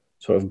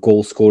sort of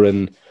goal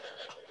scoring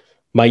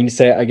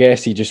mindset, I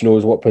guess. He just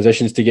knows what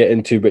positions to get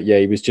into. But yeah,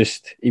 he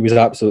was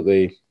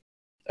absolutely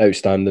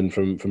outstanding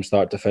from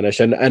start to finish.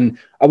 And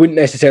I wouldn't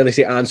necessarily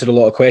say answered a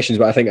lot of questions,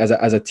 but I think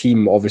as a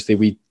team,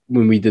 obviously,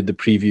 when we did the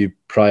preview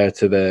prior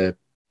to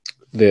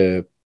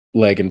the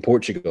leg in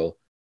Portugal,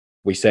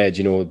 we said,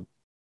 you know,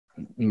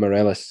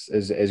 Morelos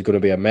is going to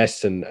be a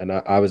miss, and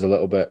I was a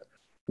little bit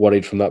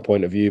worried from that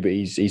point of view, but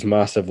he's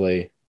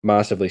massively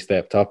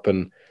stepped up,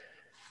 and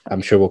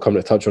I'm sure we'll come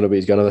to touch on it, but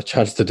he's got another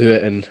chance to do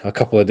it in a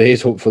couple of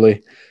days,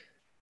 hopefully.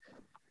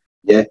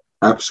 Yeah,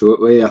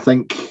 absolutely. I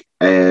think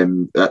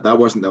that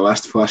wasn't the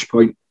last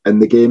flashpoint in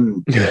the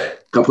game. A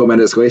couple of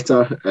minutes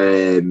later,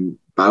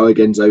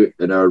 Balogun's out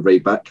in our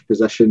right back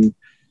position,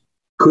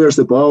 clears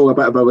the ball, a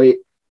bit of a late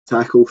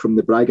tackle from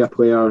the Braga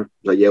player,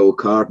 a yellow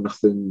card,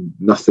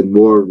 nothing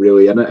more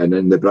really in it, and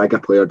then the Braga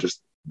player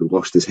just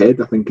lost his head,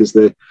 I think is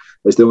the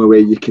only way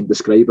you can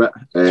describe it.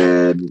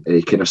 And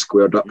he kind of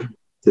squared up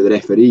to the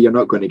referee. You're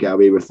not going to get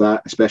away with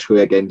that,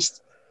 especially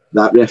against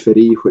that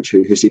referee,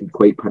 who seemed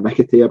quite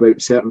pernickety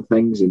about certain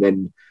things, and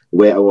then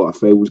let a lot of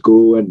fouls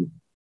go and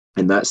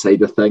that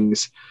side of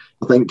things.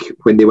 I think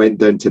when they went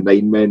down to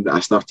 9 men, I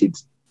started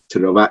to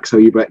relax a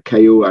wee bit,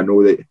 Kyle. I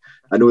know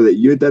that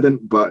you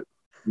didn't, but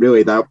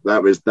really that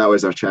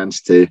was our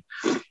chance to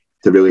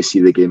really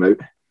see the game out.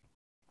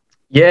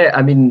 Yeah,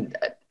 I mean,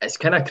 it's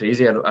kind of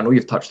crazy. I know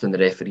you've touched on the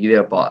referee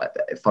there, but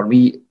for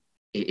me,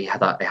 he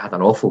had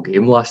an awful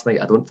game last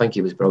night. I don't think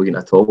he was brilliant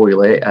at all.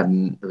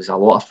 There was a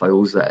lot of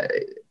fouls that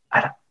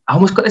I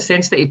almost got the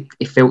sense that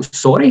he felt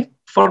sorry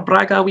for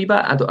Braga a wee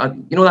bit.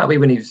 You know that way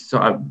when he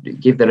sort of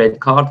gave the red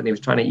card and he was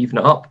trying to even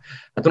it up.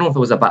 I don't know if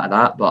there was a bit of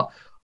that, but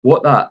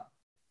what that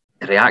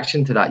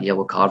reaction to that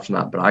yellow card from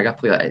that Braga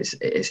player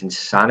is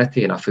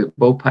insanity in a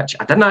football pitch.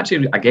 I didn't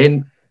actually,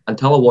 again,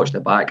 until I watched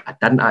it back, I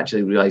didn't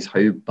actually realise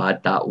how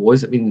bad that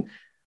was. I mean,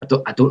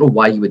 I don't know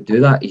why you would do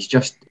that. He's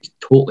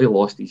totally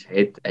lost his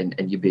head,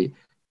 and you'd be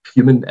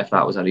fuming if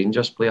that was a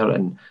Rangers player.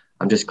 And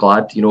I'm just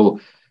glad, you know,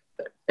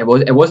 it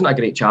wasn't a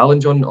great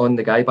challenge on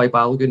the guy by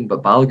Balogun,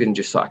 but Balogun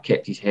just sort of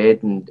kept his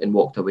head and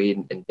walked away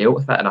and dealt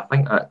with it. And I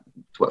think that's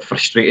what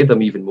frustrated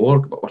them even more.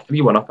 But we're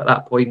 3-1 up at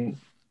that point,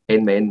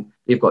 10 men.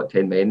 They've got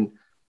 10 men.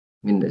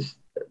 I mean, there's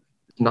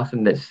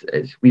nothing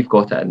we've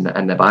got it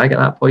in the bag at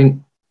that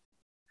point.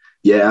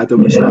 Yeah,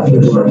 Adam, we've had a few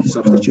more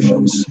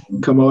substitutions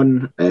come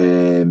on.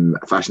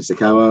 Fashion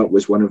Sakala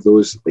was one of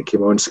those that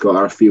came on. Scott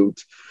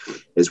Arfield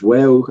as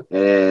well.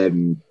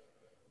 Fashion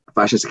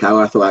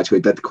Sakala, I thought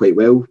actually did quite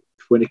well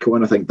when he came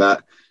on. I think that,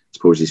 I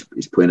suppose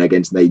he's playing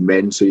against 9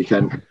 men, so you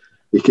can't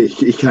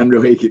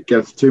really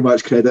give too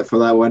much credit for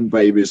that one.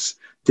 But he was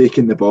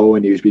taking the ball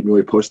and he was being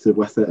really positive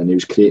with it, and he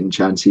was creating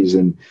chances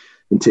and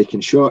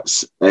taking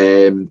shots.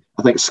 I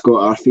think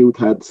Scott Arfield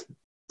had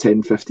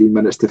 10-15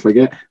 minutes to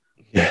forget.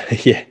 Yeah,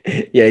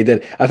 he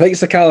did. I think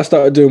Sakala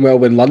started doing well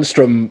when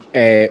Lundstrom.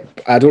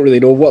 I don't really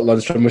know what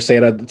Lundstrom was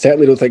saying. I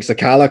certainly don't think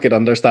Sakala could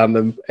understand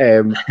them.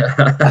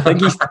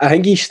 I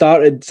think he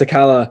started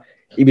Sakala.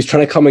 He was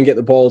trying to come and get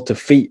the ball to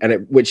feet,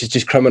 which is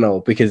just criminal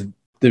because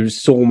there's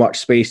so much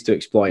space to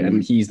exploit,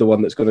 and he's the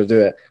one that's going to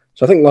do it.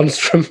 So I think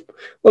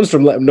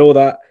Lundstrom let him know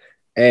that.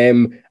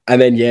 And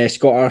then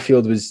Scott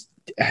Arfield was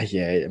I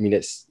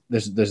mean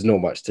there's no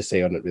much to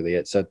say on it really.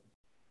 It's a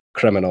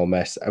criminal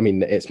miss. I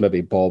mean it's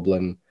maybe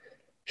bobbling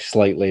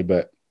slightly,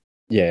 but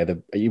yeah,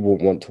 you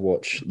won't want to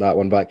watch that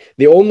one back.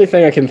 The only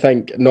thing I can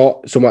think,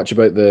 not so much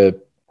about the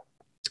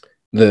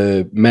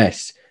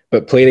miss,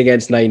 but playing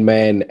against 9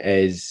 men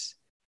is,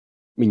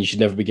 I mean, you should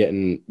never be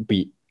getting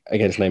beat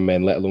against 9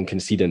 men, let alone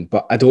conceding.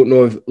 But I don't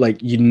know if,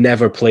 like, you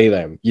never play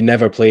them. You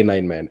never play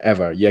 9 men,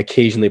 ever. You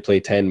occasionally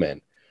play 10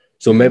 men.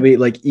 So maybe,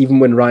 like, even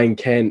when Ryan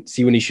Kent,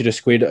 see when he should have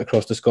squared it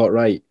across to Scott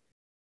Wright,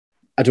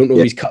 I don't know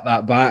if he's cut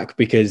that back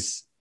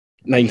because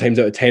 9 times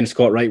out of 10,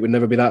 Scott Wright would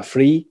never be that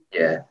free.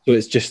 Yeah. So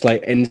it's just,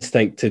 like,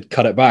 instinct to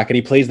cut it back. And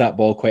he plays that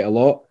ball quite a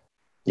lot.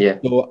 Yeah.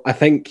 So I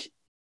think,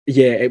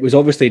 it was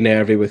obviously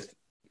nervy with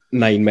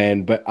 9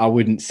 men, but I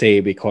wouldn't say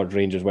because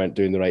Rangers weren't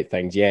doing the right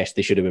things. Yes,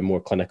 they should have been more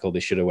clinical. They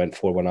should have went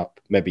 4-1 up,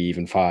 maybe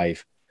even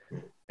 5.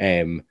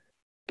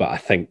 But I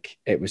think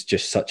it was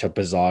just such a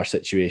bizarre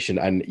situation.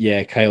 And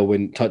Kyle,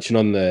 when touching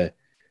on the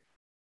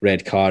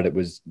red card, it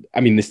was,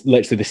 I mean, this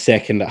literally the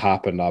second that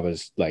happened, I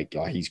was like,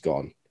 oh, he's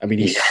gone. I mean,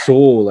 he's so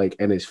like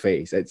in his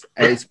face.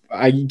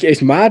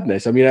 It's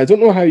madness. I mean, I don't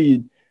know how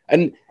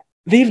and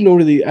they've not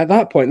really, at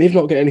that point, they've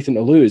not got anything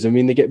to lose. I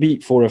mean, they get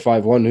beat 4 or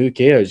 5-1. Who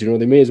cares? You know,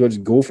 they may as well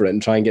just go for it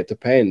and try and get to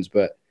pens.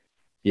 But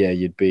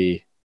made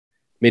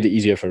it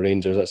easier for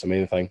Rangers. That's the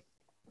main thing.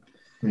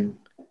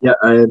 Yeah,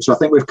 so I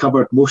think we've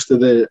covered most of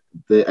the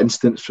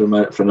instance from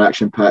an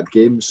action-packed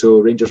game. So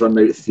Rangers run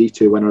out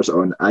 3-2 winners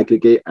on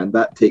aggregate, and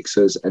that takes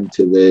us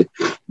into the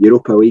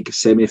Europa League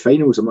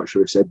semi-finals. I'm not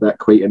sure we've said that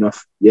quite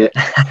enough yet.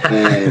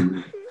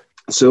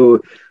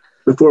 So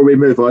before we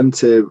move on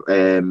to,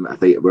 I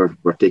think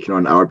we're taking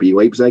on RB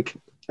Leipzig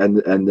in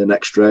the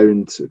next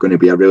round. It's going to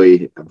be a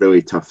really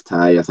tough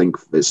tie. I think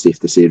it's safe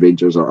to say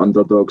Rangers are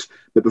underdogs.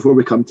 But before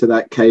we come to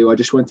that, Kyle, I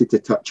just wanted to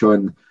touch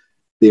on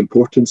the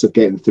importance of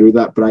getting through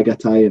that Braga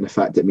tie and the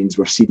fact it means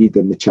we're seeded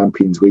in the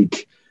Champions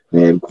League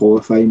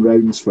qualifying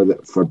rounds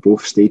for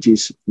both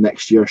stages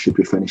next year, should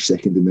we finish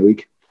second in the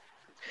league.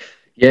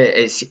 Yeah,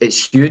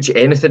 it's huge.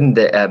 Anything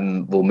that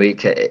will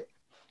make it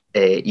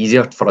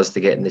easier for us to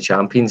get in the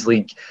Champions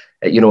League.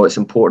 It's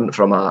important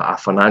from a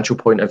financial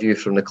point of view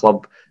from the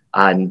club,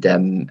 and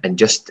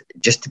just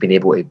to being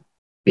able to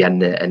be in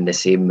the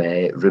same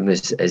room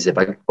as the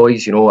big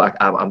boys.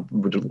 I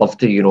would love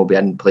to be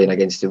in playing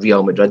against the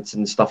Real Madrids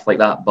and stuff like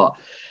that. But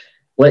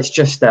let's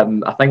just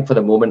I think for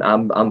the moment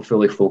I'm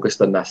fully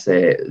focused on this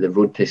the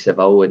road to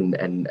Seville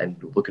and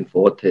looking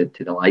forward to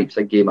the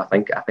Leipzig game. I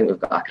think we've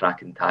got a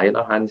cracking tie in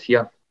our hands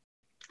here.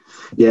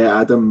 Yeah,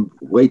 Adam,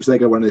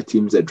 Leipzig are one of the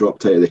teams that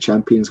dropped out of the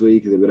Champions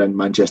League. They were in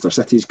Manchester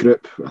City's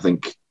group. I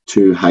think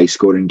 2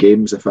 high-scoring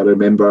games, if I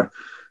remember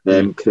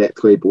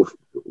correctly. Both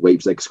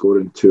Leipzig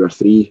scoring 2 or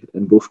 3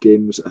 in both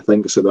games, I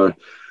think. So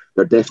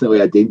they're definitely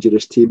a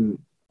dangerous team.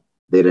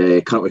 They're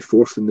currently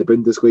 4th in the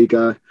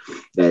Bundesliga.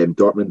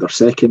 Dortmund are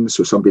 2nd.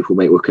 So some people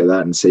might look at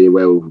that and say,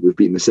 well, we've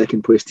beaten the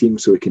 2nd place team,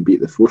 so we can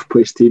beat the 4th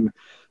place team.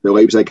 But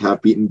Leipzig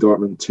have beaten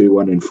Dortmund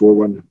 2-1 and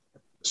 4-1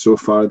 so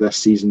far this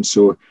season.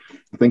 So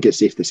I think it's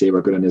safe to say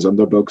we're going in as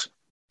underdogs.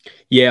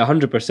 Yeah,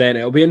 100%.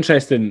 It'll be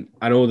interesting.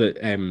 I know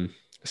that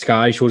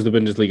Sky shows the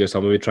Bundesliga, so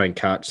I'm going to try and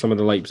catch some of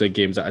the Leipzig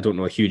games that I don't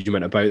know a huge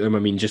amount about them. I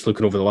mean, just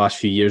looking over the last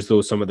few years,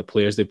 though, some of the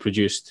players they've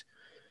produced,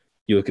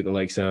 you look at the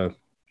likes of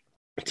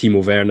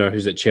Timo Werner,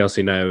 who's at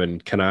Chelsea now,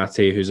 and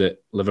Kanate, who's at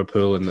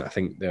Liverpool, and I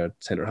think their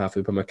centre-half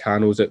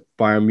Upamecano's at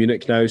Bayern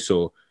Munich now.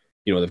 So,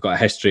 they've got a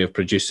history of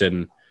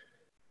producing,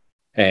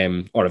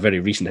 or a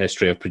very recent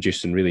history of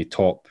producing really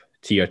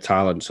top-tier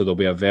talent. So they'll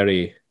be a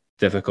very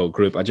difficult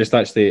group.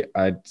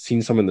 I'd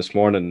seen someone this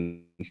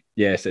morning.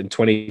 Yes, in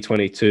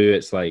 2022,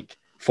 it's like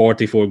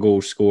 44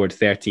 goals scored,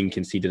 13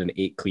 conceded, and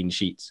 8 clean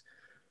sheets.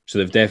 So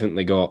they've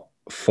definitely got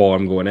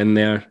form going in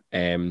there,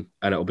 and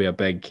it'll be a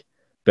big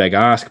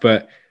ask.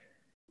 But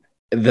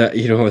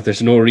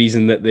there's no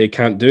reason that they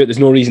can't do it. There's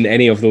no reason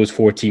any of those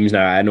 4 teams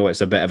now. I know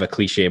it's a bit of a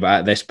cliche, but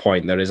at this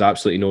point, there is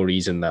absolutely no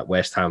reason that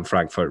West Ham,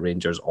 Frankfurt,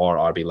 Rangers, or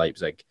RB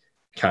Leipzig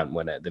can't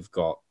win it. They've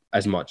got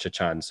as much a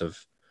chance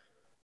of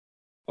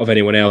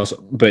anyone else.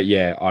 But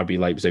yeah, RB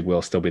Leipzig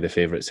will still be the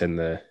favourites in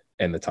the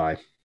tie.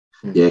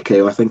 Yeah,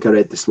 Kyle, I think I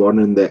read this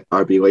morning that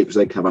RB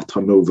Leipzig have a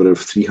turnover of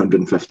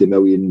 £350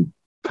 million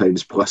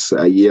plus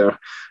a year.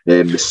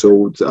 They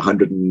sold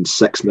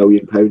 £106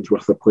 million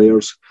worth of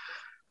players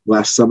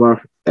last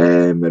summer,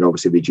 and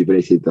obviously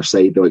rejuvenated their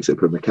side, the likes of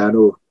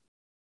Upamecano,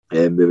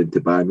 moving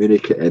to Bayern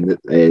Munich and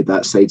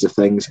that sides of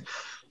things.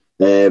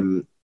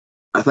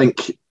 I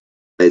think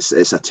it's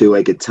a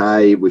 2-legged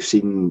tie. We've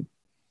seen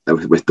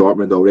with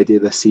Dortmund already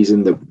this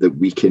season that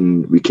we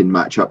can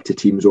match up to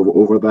teams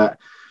over that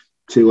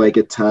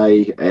 2-legged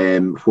tie.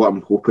 What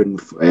I'm hoping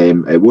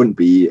it won't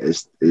be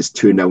is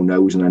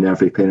 2-0 and an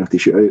every penalty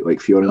shootout like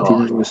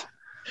Fiorentina was.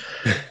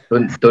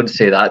 Don't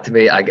say that to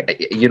me. I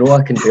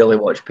can barely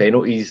watch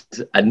penalties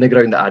in the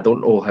ground. I don't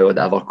know how I'd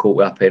ever cope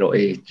with a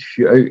penalty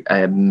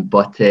shootout.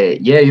 But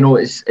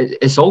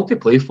it's all to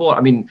play for.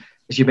 I mean,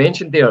 as you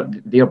mentioned,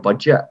 their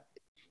budget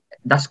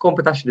this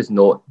competition is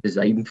not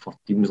designed for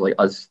teams like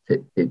us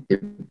to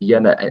be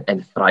in it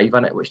and thrive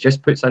in it, which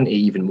just puts into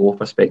even more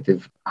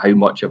perspective how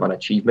much of an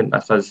achievement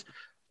this is,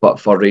 but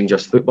for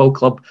Rangers Football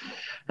Club.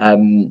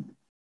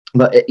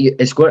 But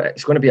it's going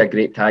to be a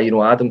great tie. You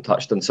know, Adam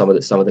touched on some of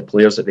the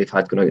players that they've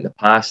had going out in the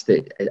past.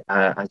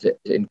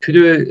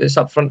 Nkudu is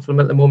up front for them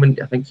at the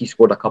moment. I think he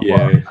scored a couple.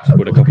 Yeah,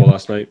 scored a couple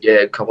last night.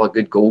 Yeah, a couple of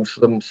good goals for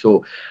them.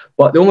 So,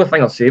 but the only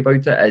thing I'll say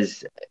about it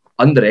is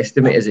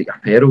underestimate is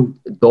Apero.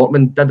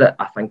 Dortmund did it,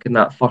 I think, in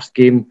that first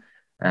game.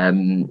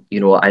 You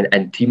know,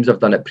 and teams have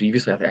done it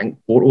previously. I think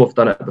Porto have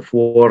done it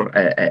before.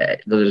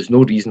 There's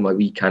no reason why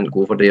we can't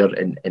go over there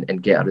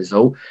and get a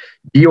result.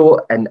 Dio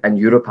in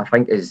Europe, I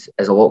think, is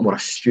a lot more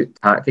astute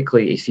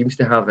tactically. He seems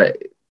to have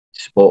it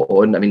spot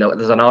on. I mean,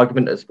 there's an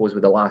argument, I suppose,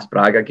 with the last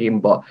Braga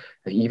game, but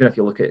even if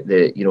you look at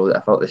I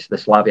thought the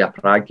Slavia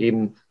Prague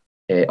game,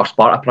 or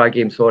Sparta Prague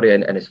game, sorry,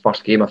 in his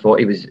first game, I thought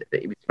he was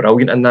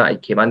brilliant in that. He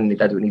came in and he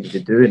did what he needed to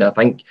do, and I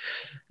think,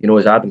 you know,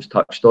 as Adam's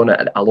touched on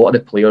it, a lot of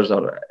the players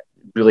are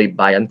really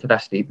buy into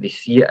this. They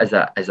see it as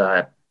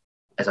a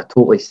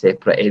totally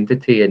separate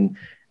entity, and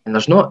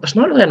there's not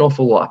really an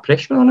awful lot of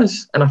pressure on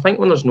us. And I think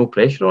when there's no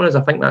pressure on us,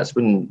 I think that's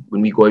when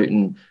we go out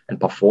and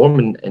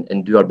perform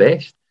and do our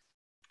best.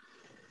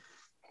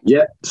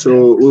 Yeah,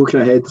 so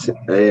looking ahead,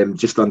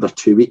 just under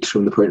 2 weeks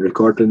from the point of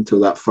recording till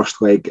that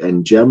first leg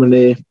in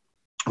Germany.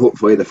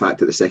 Hopefully the fact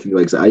that the second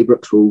leg's at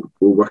Ibrox will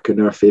work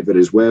in our favour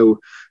as well.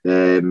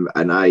 And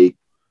I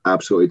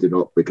absolutely do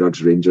not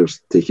begrudge Rangers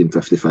taking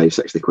 55,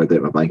 60 quid out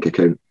of my bank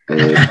account for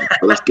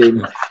this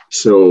game.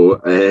 So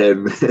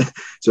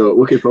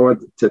looking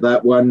forward to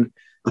that one.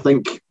 I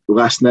think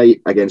last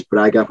night against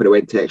Braga, when it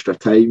went to extra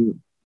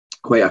time,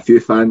 quite a few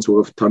fans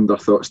will have turned their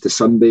thoughts to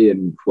Sunday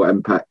and what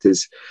impact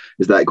is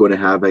that going to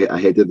have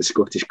ahead of the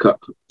Scottish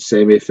Cup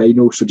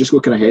semi-final. So just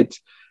looking ahead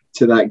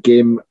to that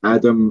game,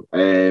 Adam,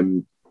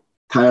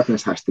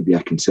 tiredness has to be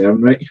a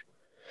concern, right?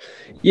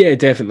 Yeah,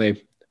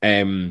 definitely.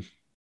 I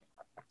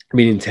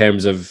mean, in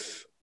terms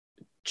of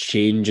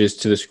changes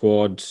to the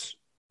squad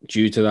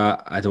due to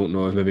that, I don't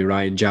know if maybe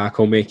Ryan Jack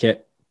will make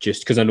it,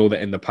 just because I know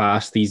that in the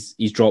past he's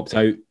dropped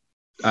out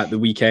at the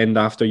weekend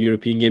after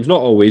European games.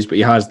 Not always, but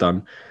he has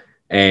done.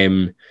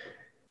 But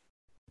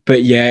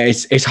yeah,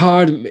 it's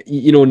hard.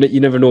 You know,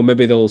 you never know.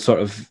 Maybe they'll sort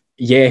of,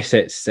 yes,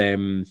 it's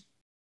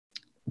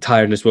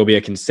tiredness will be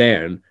a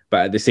concern,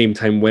 but at the same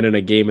time, winning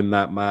a game in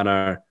that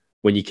manner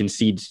when you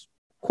concede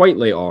quite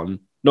late on,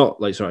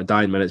 not like sort of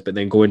dying minutes, but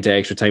then go into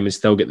extra time and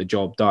still get the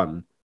job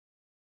done.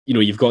 You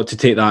know, you've got to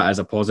take that as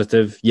a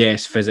positive.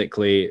 Yes,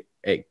 physically,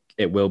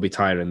 it will be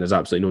tiring. There's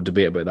absolutely no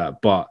debate about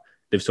that. But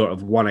they've sort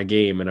of won a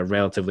game in a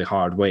relatively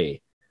hard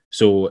way.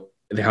 So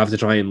they have to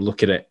try and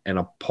look at it in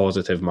a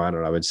positive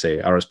manner, I would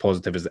say, or as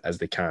positive as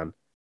they can.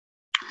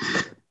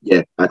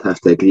 Yeah, I'd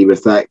have to agree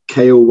with that.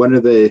 Kyle, one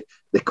of the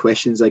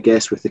questions, I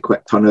guess, with the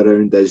quick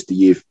turnaround is, do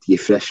you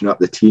freshen up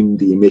the team?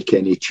 Do you make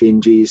any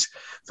changes?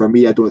 For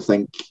me, I don't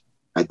think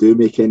I do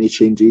make any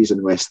changes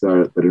unless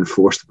they're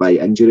enforced by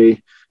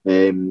injury.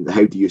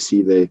 How do you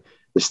see the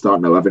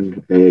starting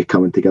 11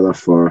 coming together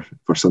for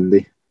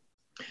Sunday?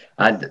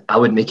 I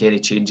wouldn't make any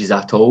changes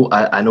at all.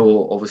 I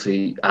know,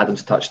 obviously,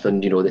 Adam's touched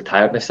on, you know, the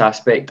tiredness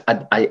aspect.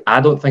 I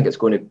don't think it's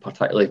going to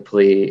particularly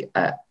play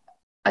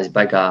as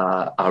big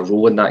a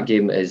role in that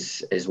game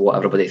as what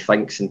everybody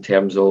thinks in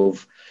terms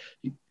of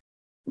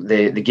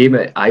the game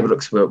at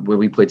Ibrox where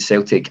we played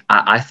Celtic.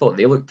 I thought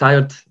they looked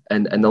tired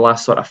in the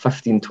last sort of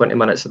 15-20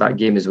 minutes of that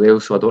game as well,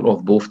 so I don't know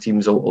if both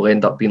teams will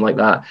end up being like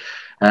that.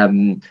 I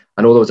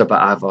know there was a bit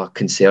of a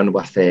concern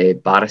with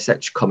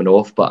Barisic coming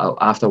off, but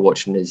after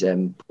watching his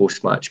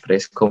post-match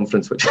press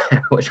conference,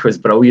 which was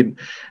brilliant,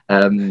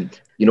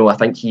 you know, I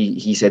think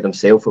he said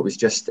himself it was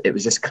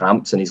just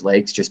cramps in his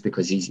legs just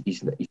because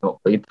he's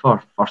not played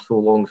for so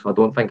long. So I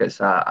don't think it's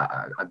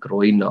a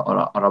groin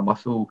or a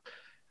muscle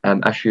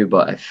issue.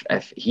 But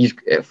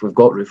if we've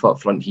got Roof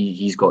up front,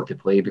 he's got to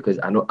play, because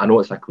I know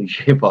it's a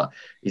cliche, but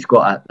he's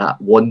got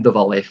that wand of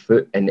a left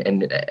foot,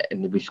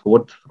 and we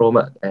scored from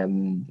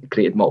it,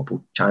 created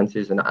multiple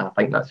chances, and I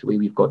think that's the way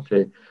we've got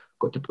to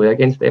play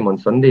against them on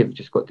Sunday. We've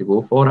just got to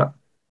go for it.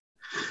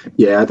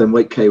 Yeah, Adam,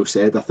 like Kyle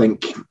said, I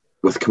think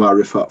with Kemar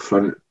Roof up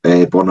front,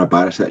 Borna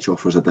Barisic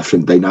offers a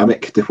different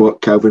dynamic to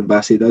what Calvin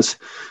Bassey does,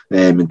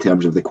 in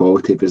terms of the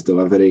quality of his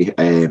delivery,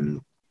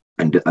 and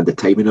the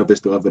timing of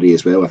his delivery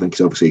as well. I think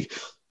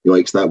he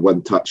likes that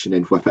one touch and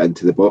then whip it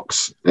into the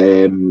box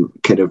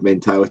kind of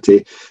mentality.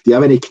 Do you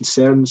have any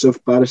concerns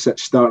of Barisic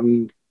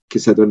starting,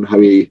 considering how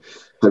he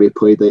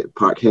played at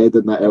Parkhead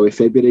in that early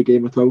February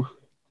game at all?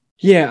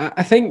 Yeah,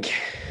 I think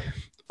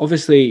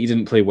obviously he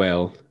didn't play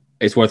well.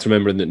 It's worth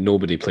remembering that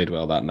nobody played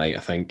well that night, I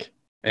think.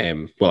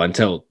 Well,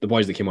 until the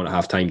boys that came on at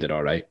half-time did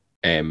all right.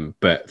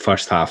 But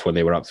first half, when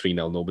they were up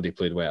 3-0, nobody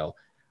played well.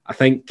 I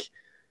think,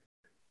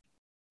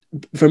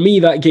 for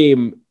me, that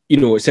game, you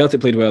know, Celtic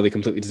played well. They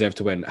completely deserved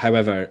to win.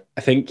 However,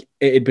 I think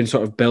it had been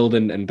sort of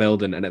building.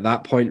 And at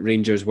that point,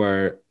 Rangers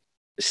were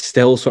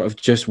still sort of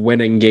just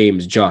winning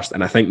games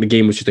and I think the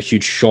game was just a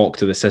huge shock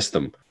to the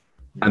system.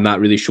 And that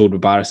really showed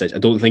with Barisic. I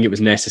don't think it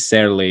was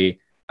necessarily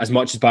as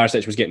much as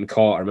Barisic was getting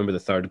caught, I remember the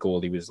third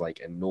goal, he was like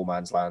in no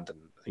man's land, and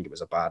I think it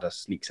was Abada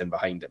sneaks in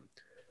behind him.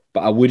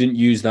 But I wouldn't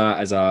use that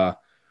as a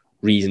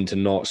reason to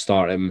not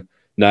start him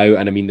now.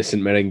 And I mean, the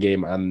St Mirren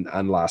game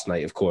and last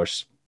night, of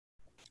course,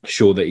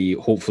 show that he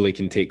hopefully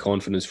can take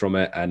confidence from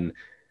it. And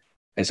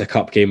it's a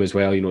cup game as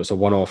well. You know, it's a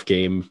one-off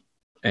game.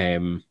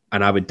 And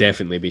I would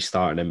definitely be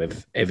starting him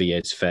if he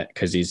is fit,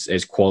 because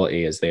his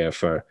quality is there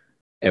for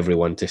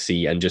everyone to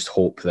see, and just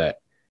hope that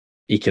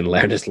he can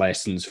learn his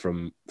lessons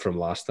from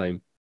last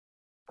time.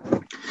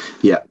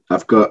 Yeah,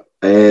 I've got,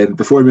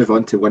 before we move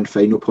on to one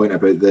final point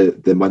about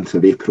the month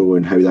of April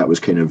and how that was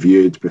kind of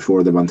viewed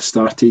before the month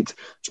started,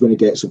 just going to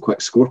get some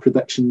quick score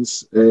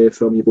predictions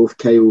from you both.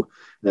 Kyle,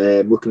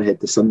 looking ahead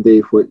to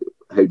Sunday, how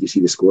do you see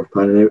the score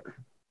panning out?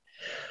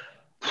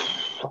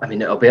 I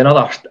mean, it'll be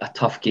a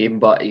tough game,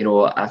 but, you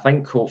know, I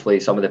think hopefully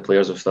some of the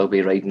players will still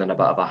be riding on a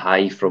bit of a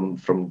high from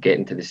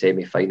getting to the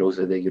semi-finals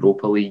of the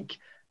Europa League.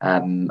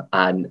 And,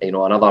 you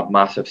know, another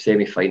massive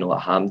semi-final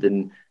at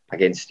Hampden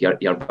against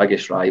your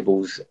biggest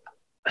rivals.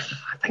 I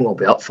think we'll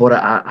be up for it.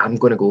 I'm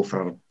going to go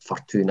for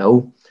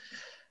 2-0.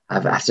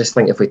 I just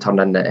think if we turn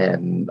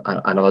in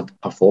another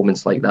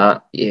performance like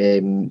that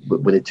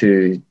with the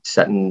two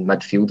sitting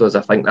midfielders,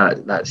 I think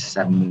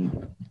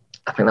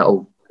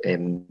that'll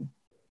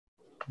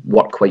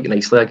work quite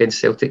nicely against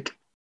Celtic.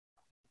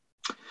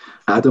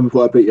 Adam,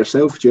 what about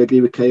yourself? Do you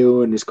agree with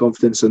Kyle and his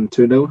confidence on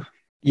 2-0?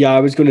 Yeah, I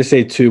was going to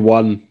say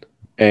 2-1.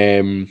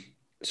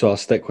 So I'll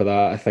stick with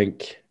that. I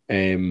think,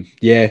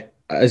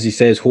 as he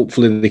says,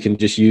 hopefully they can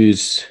just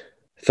use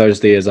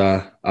Thursday as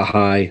a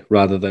high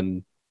rather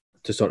than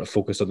to sort of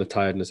focus on the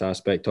tiredness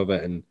aspect of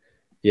it. And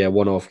yeah,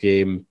 one-off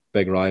game,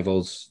 big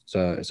rivals.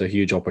 It's a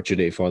huge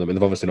opportunity for them. And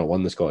they've obviously not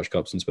won the Scottish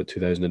Cup since about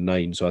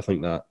 2009. So I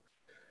think that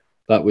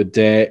would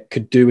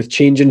could do with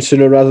changing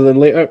sooner rather than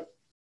later.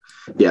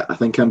 Yeah, I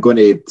think I'm going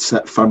to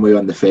sit firmly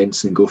on the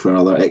fence and go for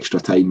another extra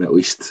time at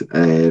least,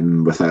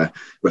 with a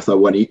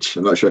one each.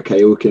 I'm not sure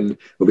Kyle will be able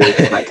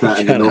to hack that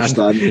in the north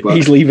stand. But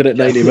he's leaving at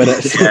 90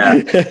 minutes.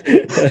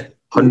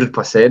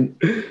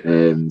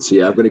 100%. So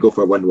yeah, I'm going to go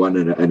for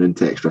 1-1 and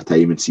into extra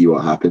time and see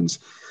what happens.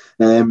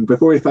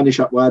 Before we finish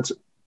up, lads,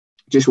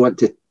 just want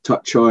to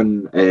touch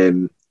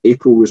on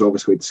April was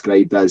obviously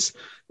described as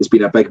it's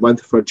been a big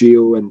month for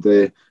Gio and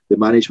the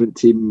management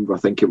team. I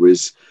think I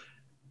was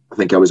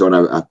on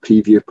a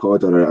preview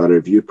pod or a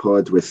review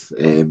pod with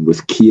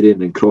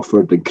Kieran and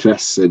Crawford and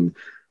Chris, and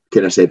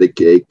kind of said that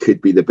it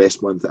could be the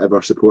best month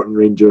ever supporting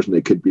Rangers and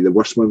it could be the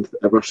worst month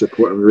ever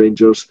supporting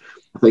Rangers.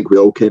 I think we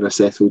all kind of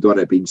settled on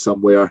it being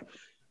somewhere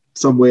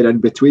in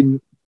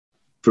between.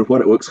 From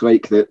what it looks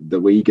like, the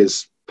league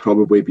is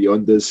probably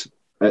beyond us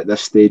at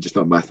this stage. It's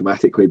not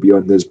mathematically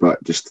beyond us,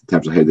 but just in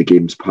terms of how the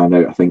games pan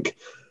out, I think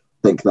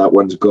that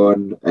one's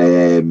gone.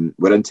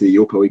 We're into the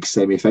Europa League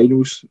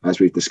semi-finals, as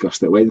we've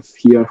discussed at length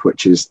here,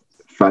 which is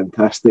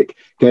fantastic.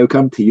 Kyle,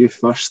 come to you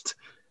first.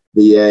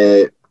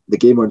 The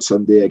game on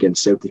Sunday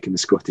against Celtic in the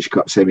Scottish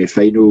Cup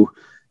semi-final,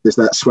 does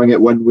that swing it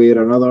one way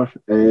or another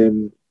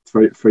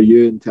for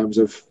you in terms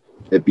of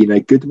it being a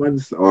good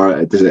month,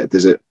 or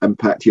does it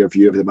impact your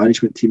view of the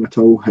management team at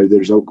all, how the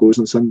result goes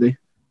on Sunday?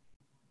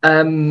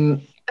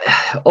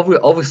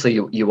 Obviously,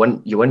 you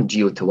want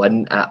Gio to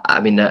win. I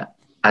mean,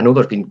 I know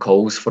there's been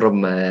calls for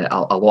him, a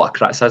lot of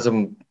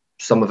criticism.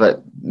 Some of it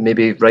may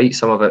be right,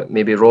 some of it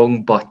may be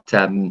wrong, but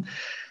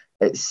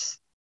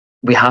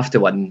we have to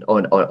win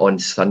on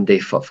Sunday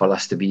for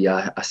this to be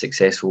a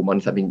successful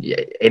month. I mean,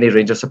 any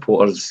Rangers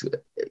supporters,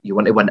 you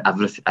want to win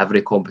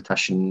every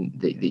competition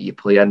that you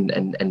play in,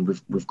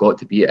 and we've got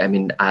to beat it. I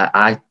mean,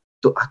 I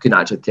couldn't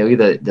actually tell you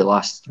the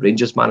last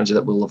Rangers manager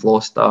that will have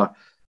lost our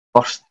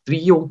first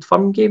 3 Old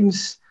Firm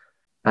games.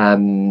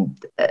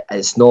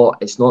 It's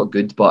not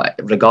good, but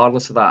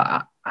regardless of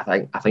that,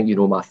 I think you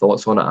know my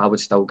thoughts on it. I would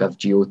still give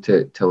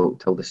Gio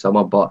till the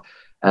summer, but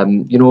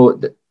you know,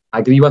 I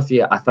agree with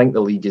you. I think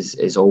the league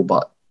is all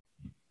but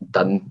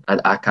done,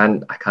 and I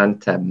can't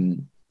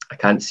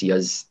see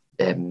us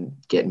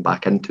getting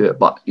back into it.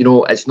 But you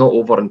know, it's not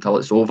over until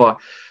it's over.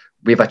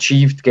 We've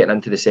achieved getting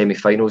into the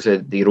semi-finals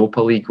of the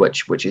Europa League,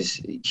 which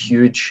is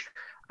huge.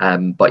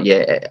 But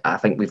yeah, I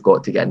think we've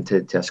got to get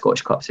into a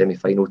Scottish Cup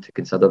semi-final to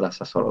consider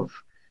this a sort of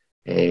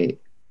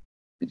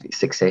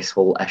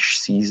successful-ish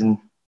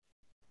season.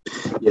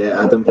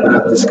 Yeah, Adam, when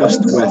I've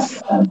discussed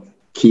with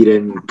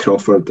Kieran,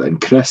 Crawford and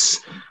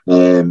Chris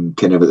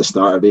kind of at the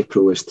start of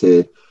April as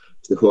to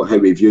how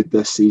we viewed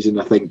this season,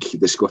 I think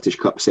the Scottish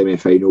Cup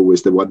semi-final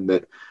was the one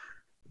that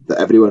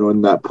everyone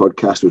on that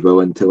podcast was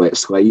willing to let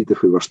slide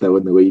if we were still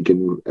in the league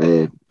and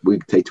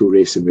league title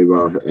race, and we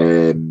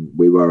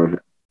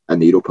were in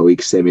the Europa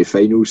League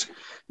semi-finals.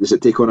 Does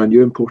it take on a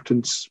new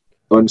importance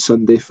on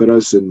Sunday for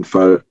us and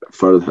for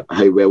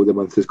how well the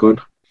month has gone?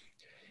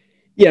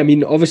 Yeah, I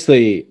mean,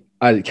 obviously,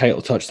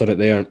 Kyle touched on it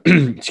there.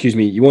 Excuse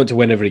me. You want to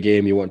win every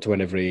game. You want to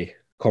win every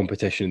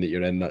competition that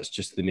you're in. That's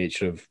just the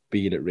nature of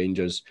being at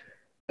Rangers.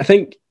 I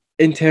think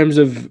in terms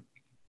of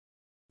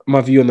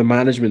my view on the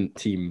management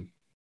team,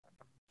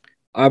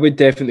 I would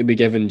definitely be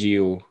giving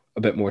Gio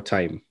a bit more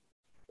time.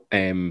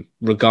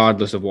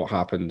 regardless of what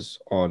happens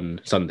on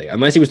Sunday,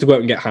 unless he was to go out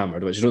and get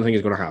hammered, which I don't think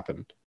is going to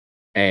happen.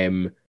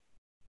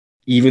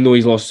 Even though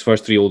he's lost his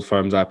first 3 Old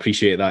Firms, I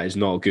appreciate that is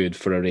not good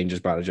for a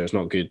Rangers manager. It's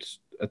not good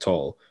at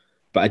all.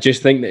 But I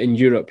just think that in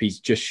Europe, he's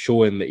just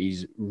showing that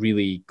he's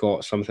really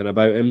got something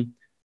about him.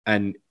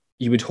 And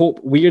you would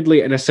hope,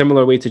 weirdly, in a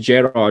similar way to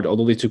Gerrard,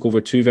 although they took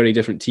over 2 very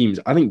different teams,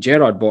 I think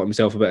Gerrard bought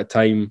himself a bit of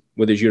time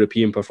with his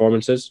European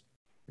performances.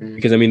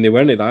 Because, I mean, they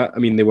weren't that. I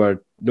mean, they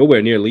were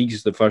nowhere near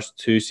leagues the first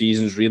 2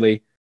 seasons,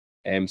 really.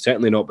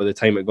 Certainly not by the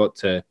time it got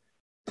to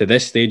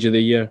this stage of the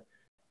year.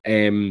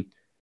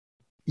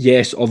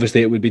 Yes,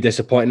 obviously it would be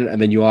disappointing, and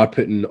then you are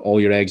putting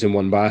all your eggs in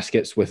one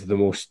basket with the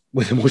most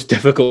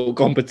difficult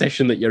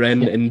competition that you're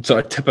in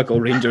sort of typical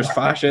Rangers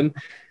fashion.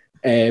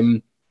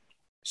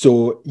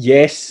 So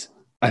yes,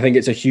 I think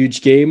it's a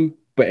huge game,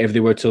 but if they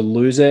were to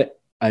lose it,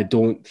 I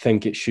don't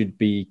think it should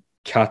be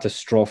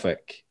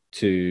catastrophic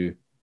to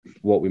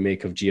what we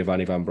make of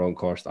Giovanni van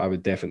Bronckhorst. I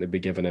would definitely be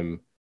giving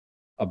him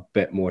a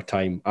bit more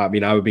time. I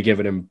mean, I would be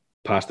giving him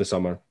past the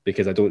summer,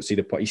 because I don't see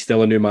the point. He's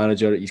still a new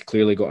manager. He's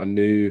clearly got a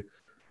new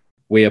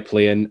way of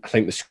playing. I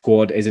think the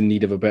squad is in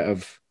need of a bit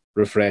of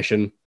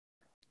refreshing.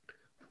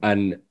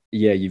 And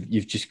yeah,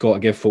 you've just got to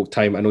give folk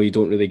time. I know you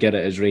don't really get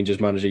it as Rangers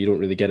manager. You don't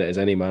really get it as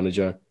any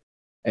manager.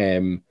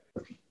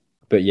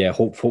 But yeah,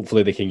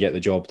 hopefully they can get the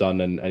job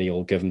done, and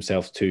he'll give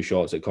himself 2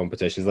 shots at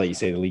competitions. Like you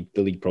say, the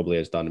league probably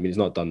is done. I mean, it's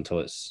not done till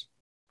it's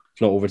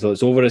not over till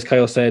it's over, as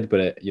Kyle said,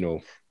 but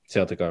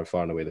Celtic are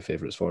far and away the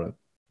favourites for it.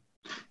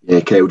 Yeah,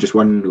 Kyle, just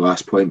one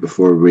last point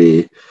before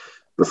we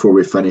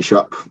finish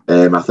up.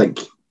 I think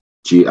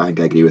I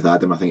agree with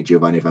Adam. I think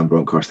Giovanni van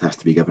Bronckhorst has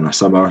to be given a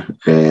summer.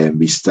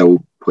 He's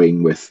still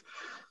playing with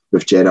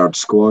Gerrard's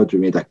squad. We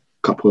made a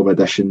couple of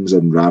additions,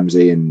 and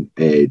Ramsey and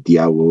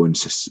Diallo and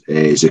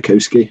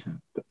Zukowski.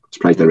 I'm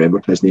surprised I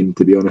remembered his name,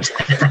 to be honest.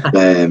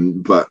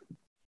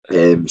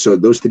 So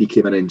those 3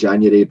 came in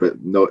January,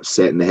 but not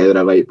setting the heather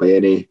alight by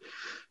any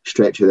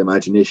stretch of the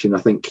imagination.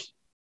 I think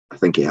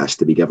he has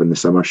to be given the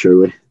summer,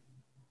 surely.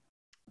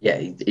 Yeah,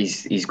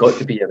 he's got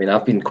to be. I mean,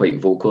 I've been quite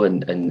vocal in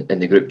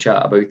the group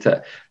chat about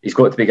it. He's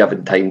got to be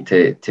given time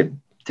to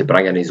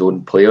bring in his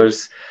own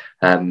players.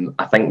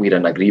 I think we're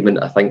in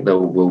agreement. I think there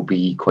will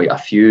be quite a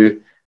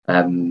few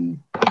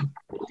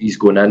bodies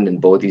going in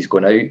and bodies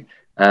going out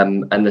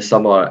in the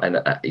summer.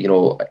 And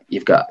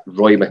you've got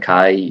Roy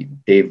Mackay,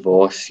 Dave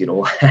Voss,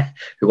 who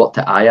worked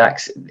at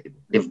Ajax.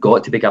 They've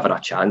got to be given a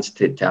chance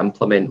to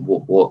implement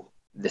what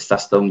the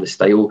system, the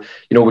style.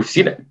 We've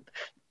seen it.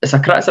 It's a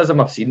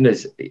criticism I've seen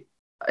is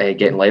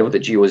getting levelled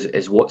at Gio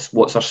is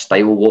what's our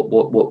style,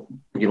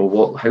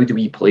 what how do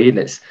we play? And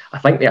I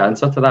think the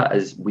answer to that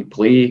is we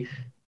play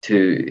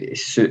to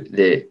suit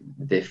the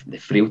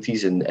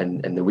frailties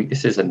and the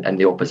weaknesses and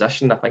the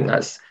opposition. I think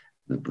that's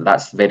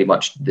very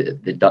much the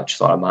Dutch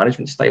sort of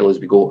management style, as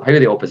we go, how are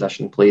the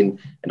opposition playing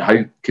and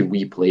how can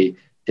we play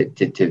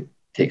to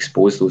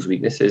expose those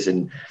weaknesses.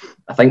 And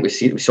I think we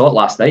saw it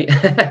last night.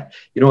 I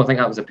think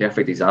that was a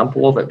perfect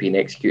example of it being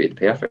executed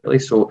perfectly.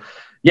 So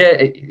yeah,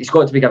 it's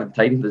got to be given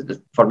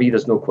time. For me,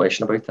 there's no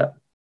question about it.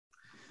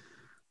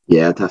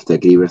 Yeah, I'd have to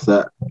agree with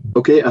that.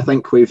 Okay, I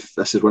think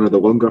this is one of the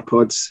longer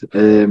pods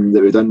that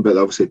we've done, but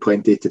obviously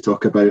plenty to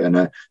talk about, and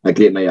a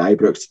great night at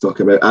Ibrox to talk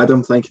about.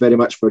 Adam, thank you very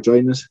much for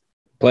joining us.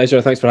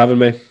 Pleasure, thanks for having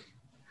me.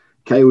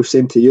 Kyle,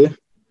 same to you.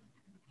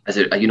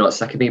 Are you not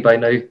sick of me by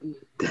now?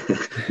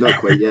 Not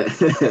quite yet.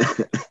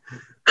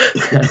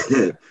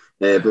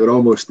 But we're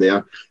almost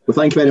there. Well,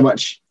 thank you very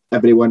much,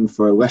 everyone,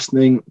 for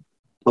listening.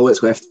 All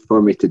that's left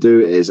for me to do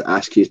is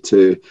ask you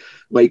to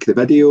like the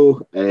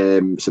video,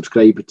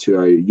 subscribe to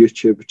our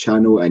YouTube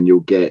channel, and you'll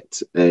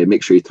get,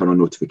 make sure you turn on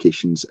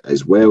notifications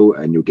as well,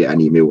 and you'll get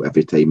an email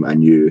every time a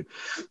new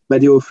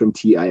video from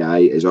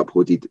TII is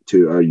uploaded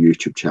to our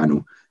YouTube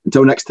channel.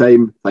 Until next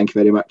time, thank you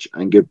very much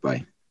and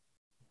goodbye.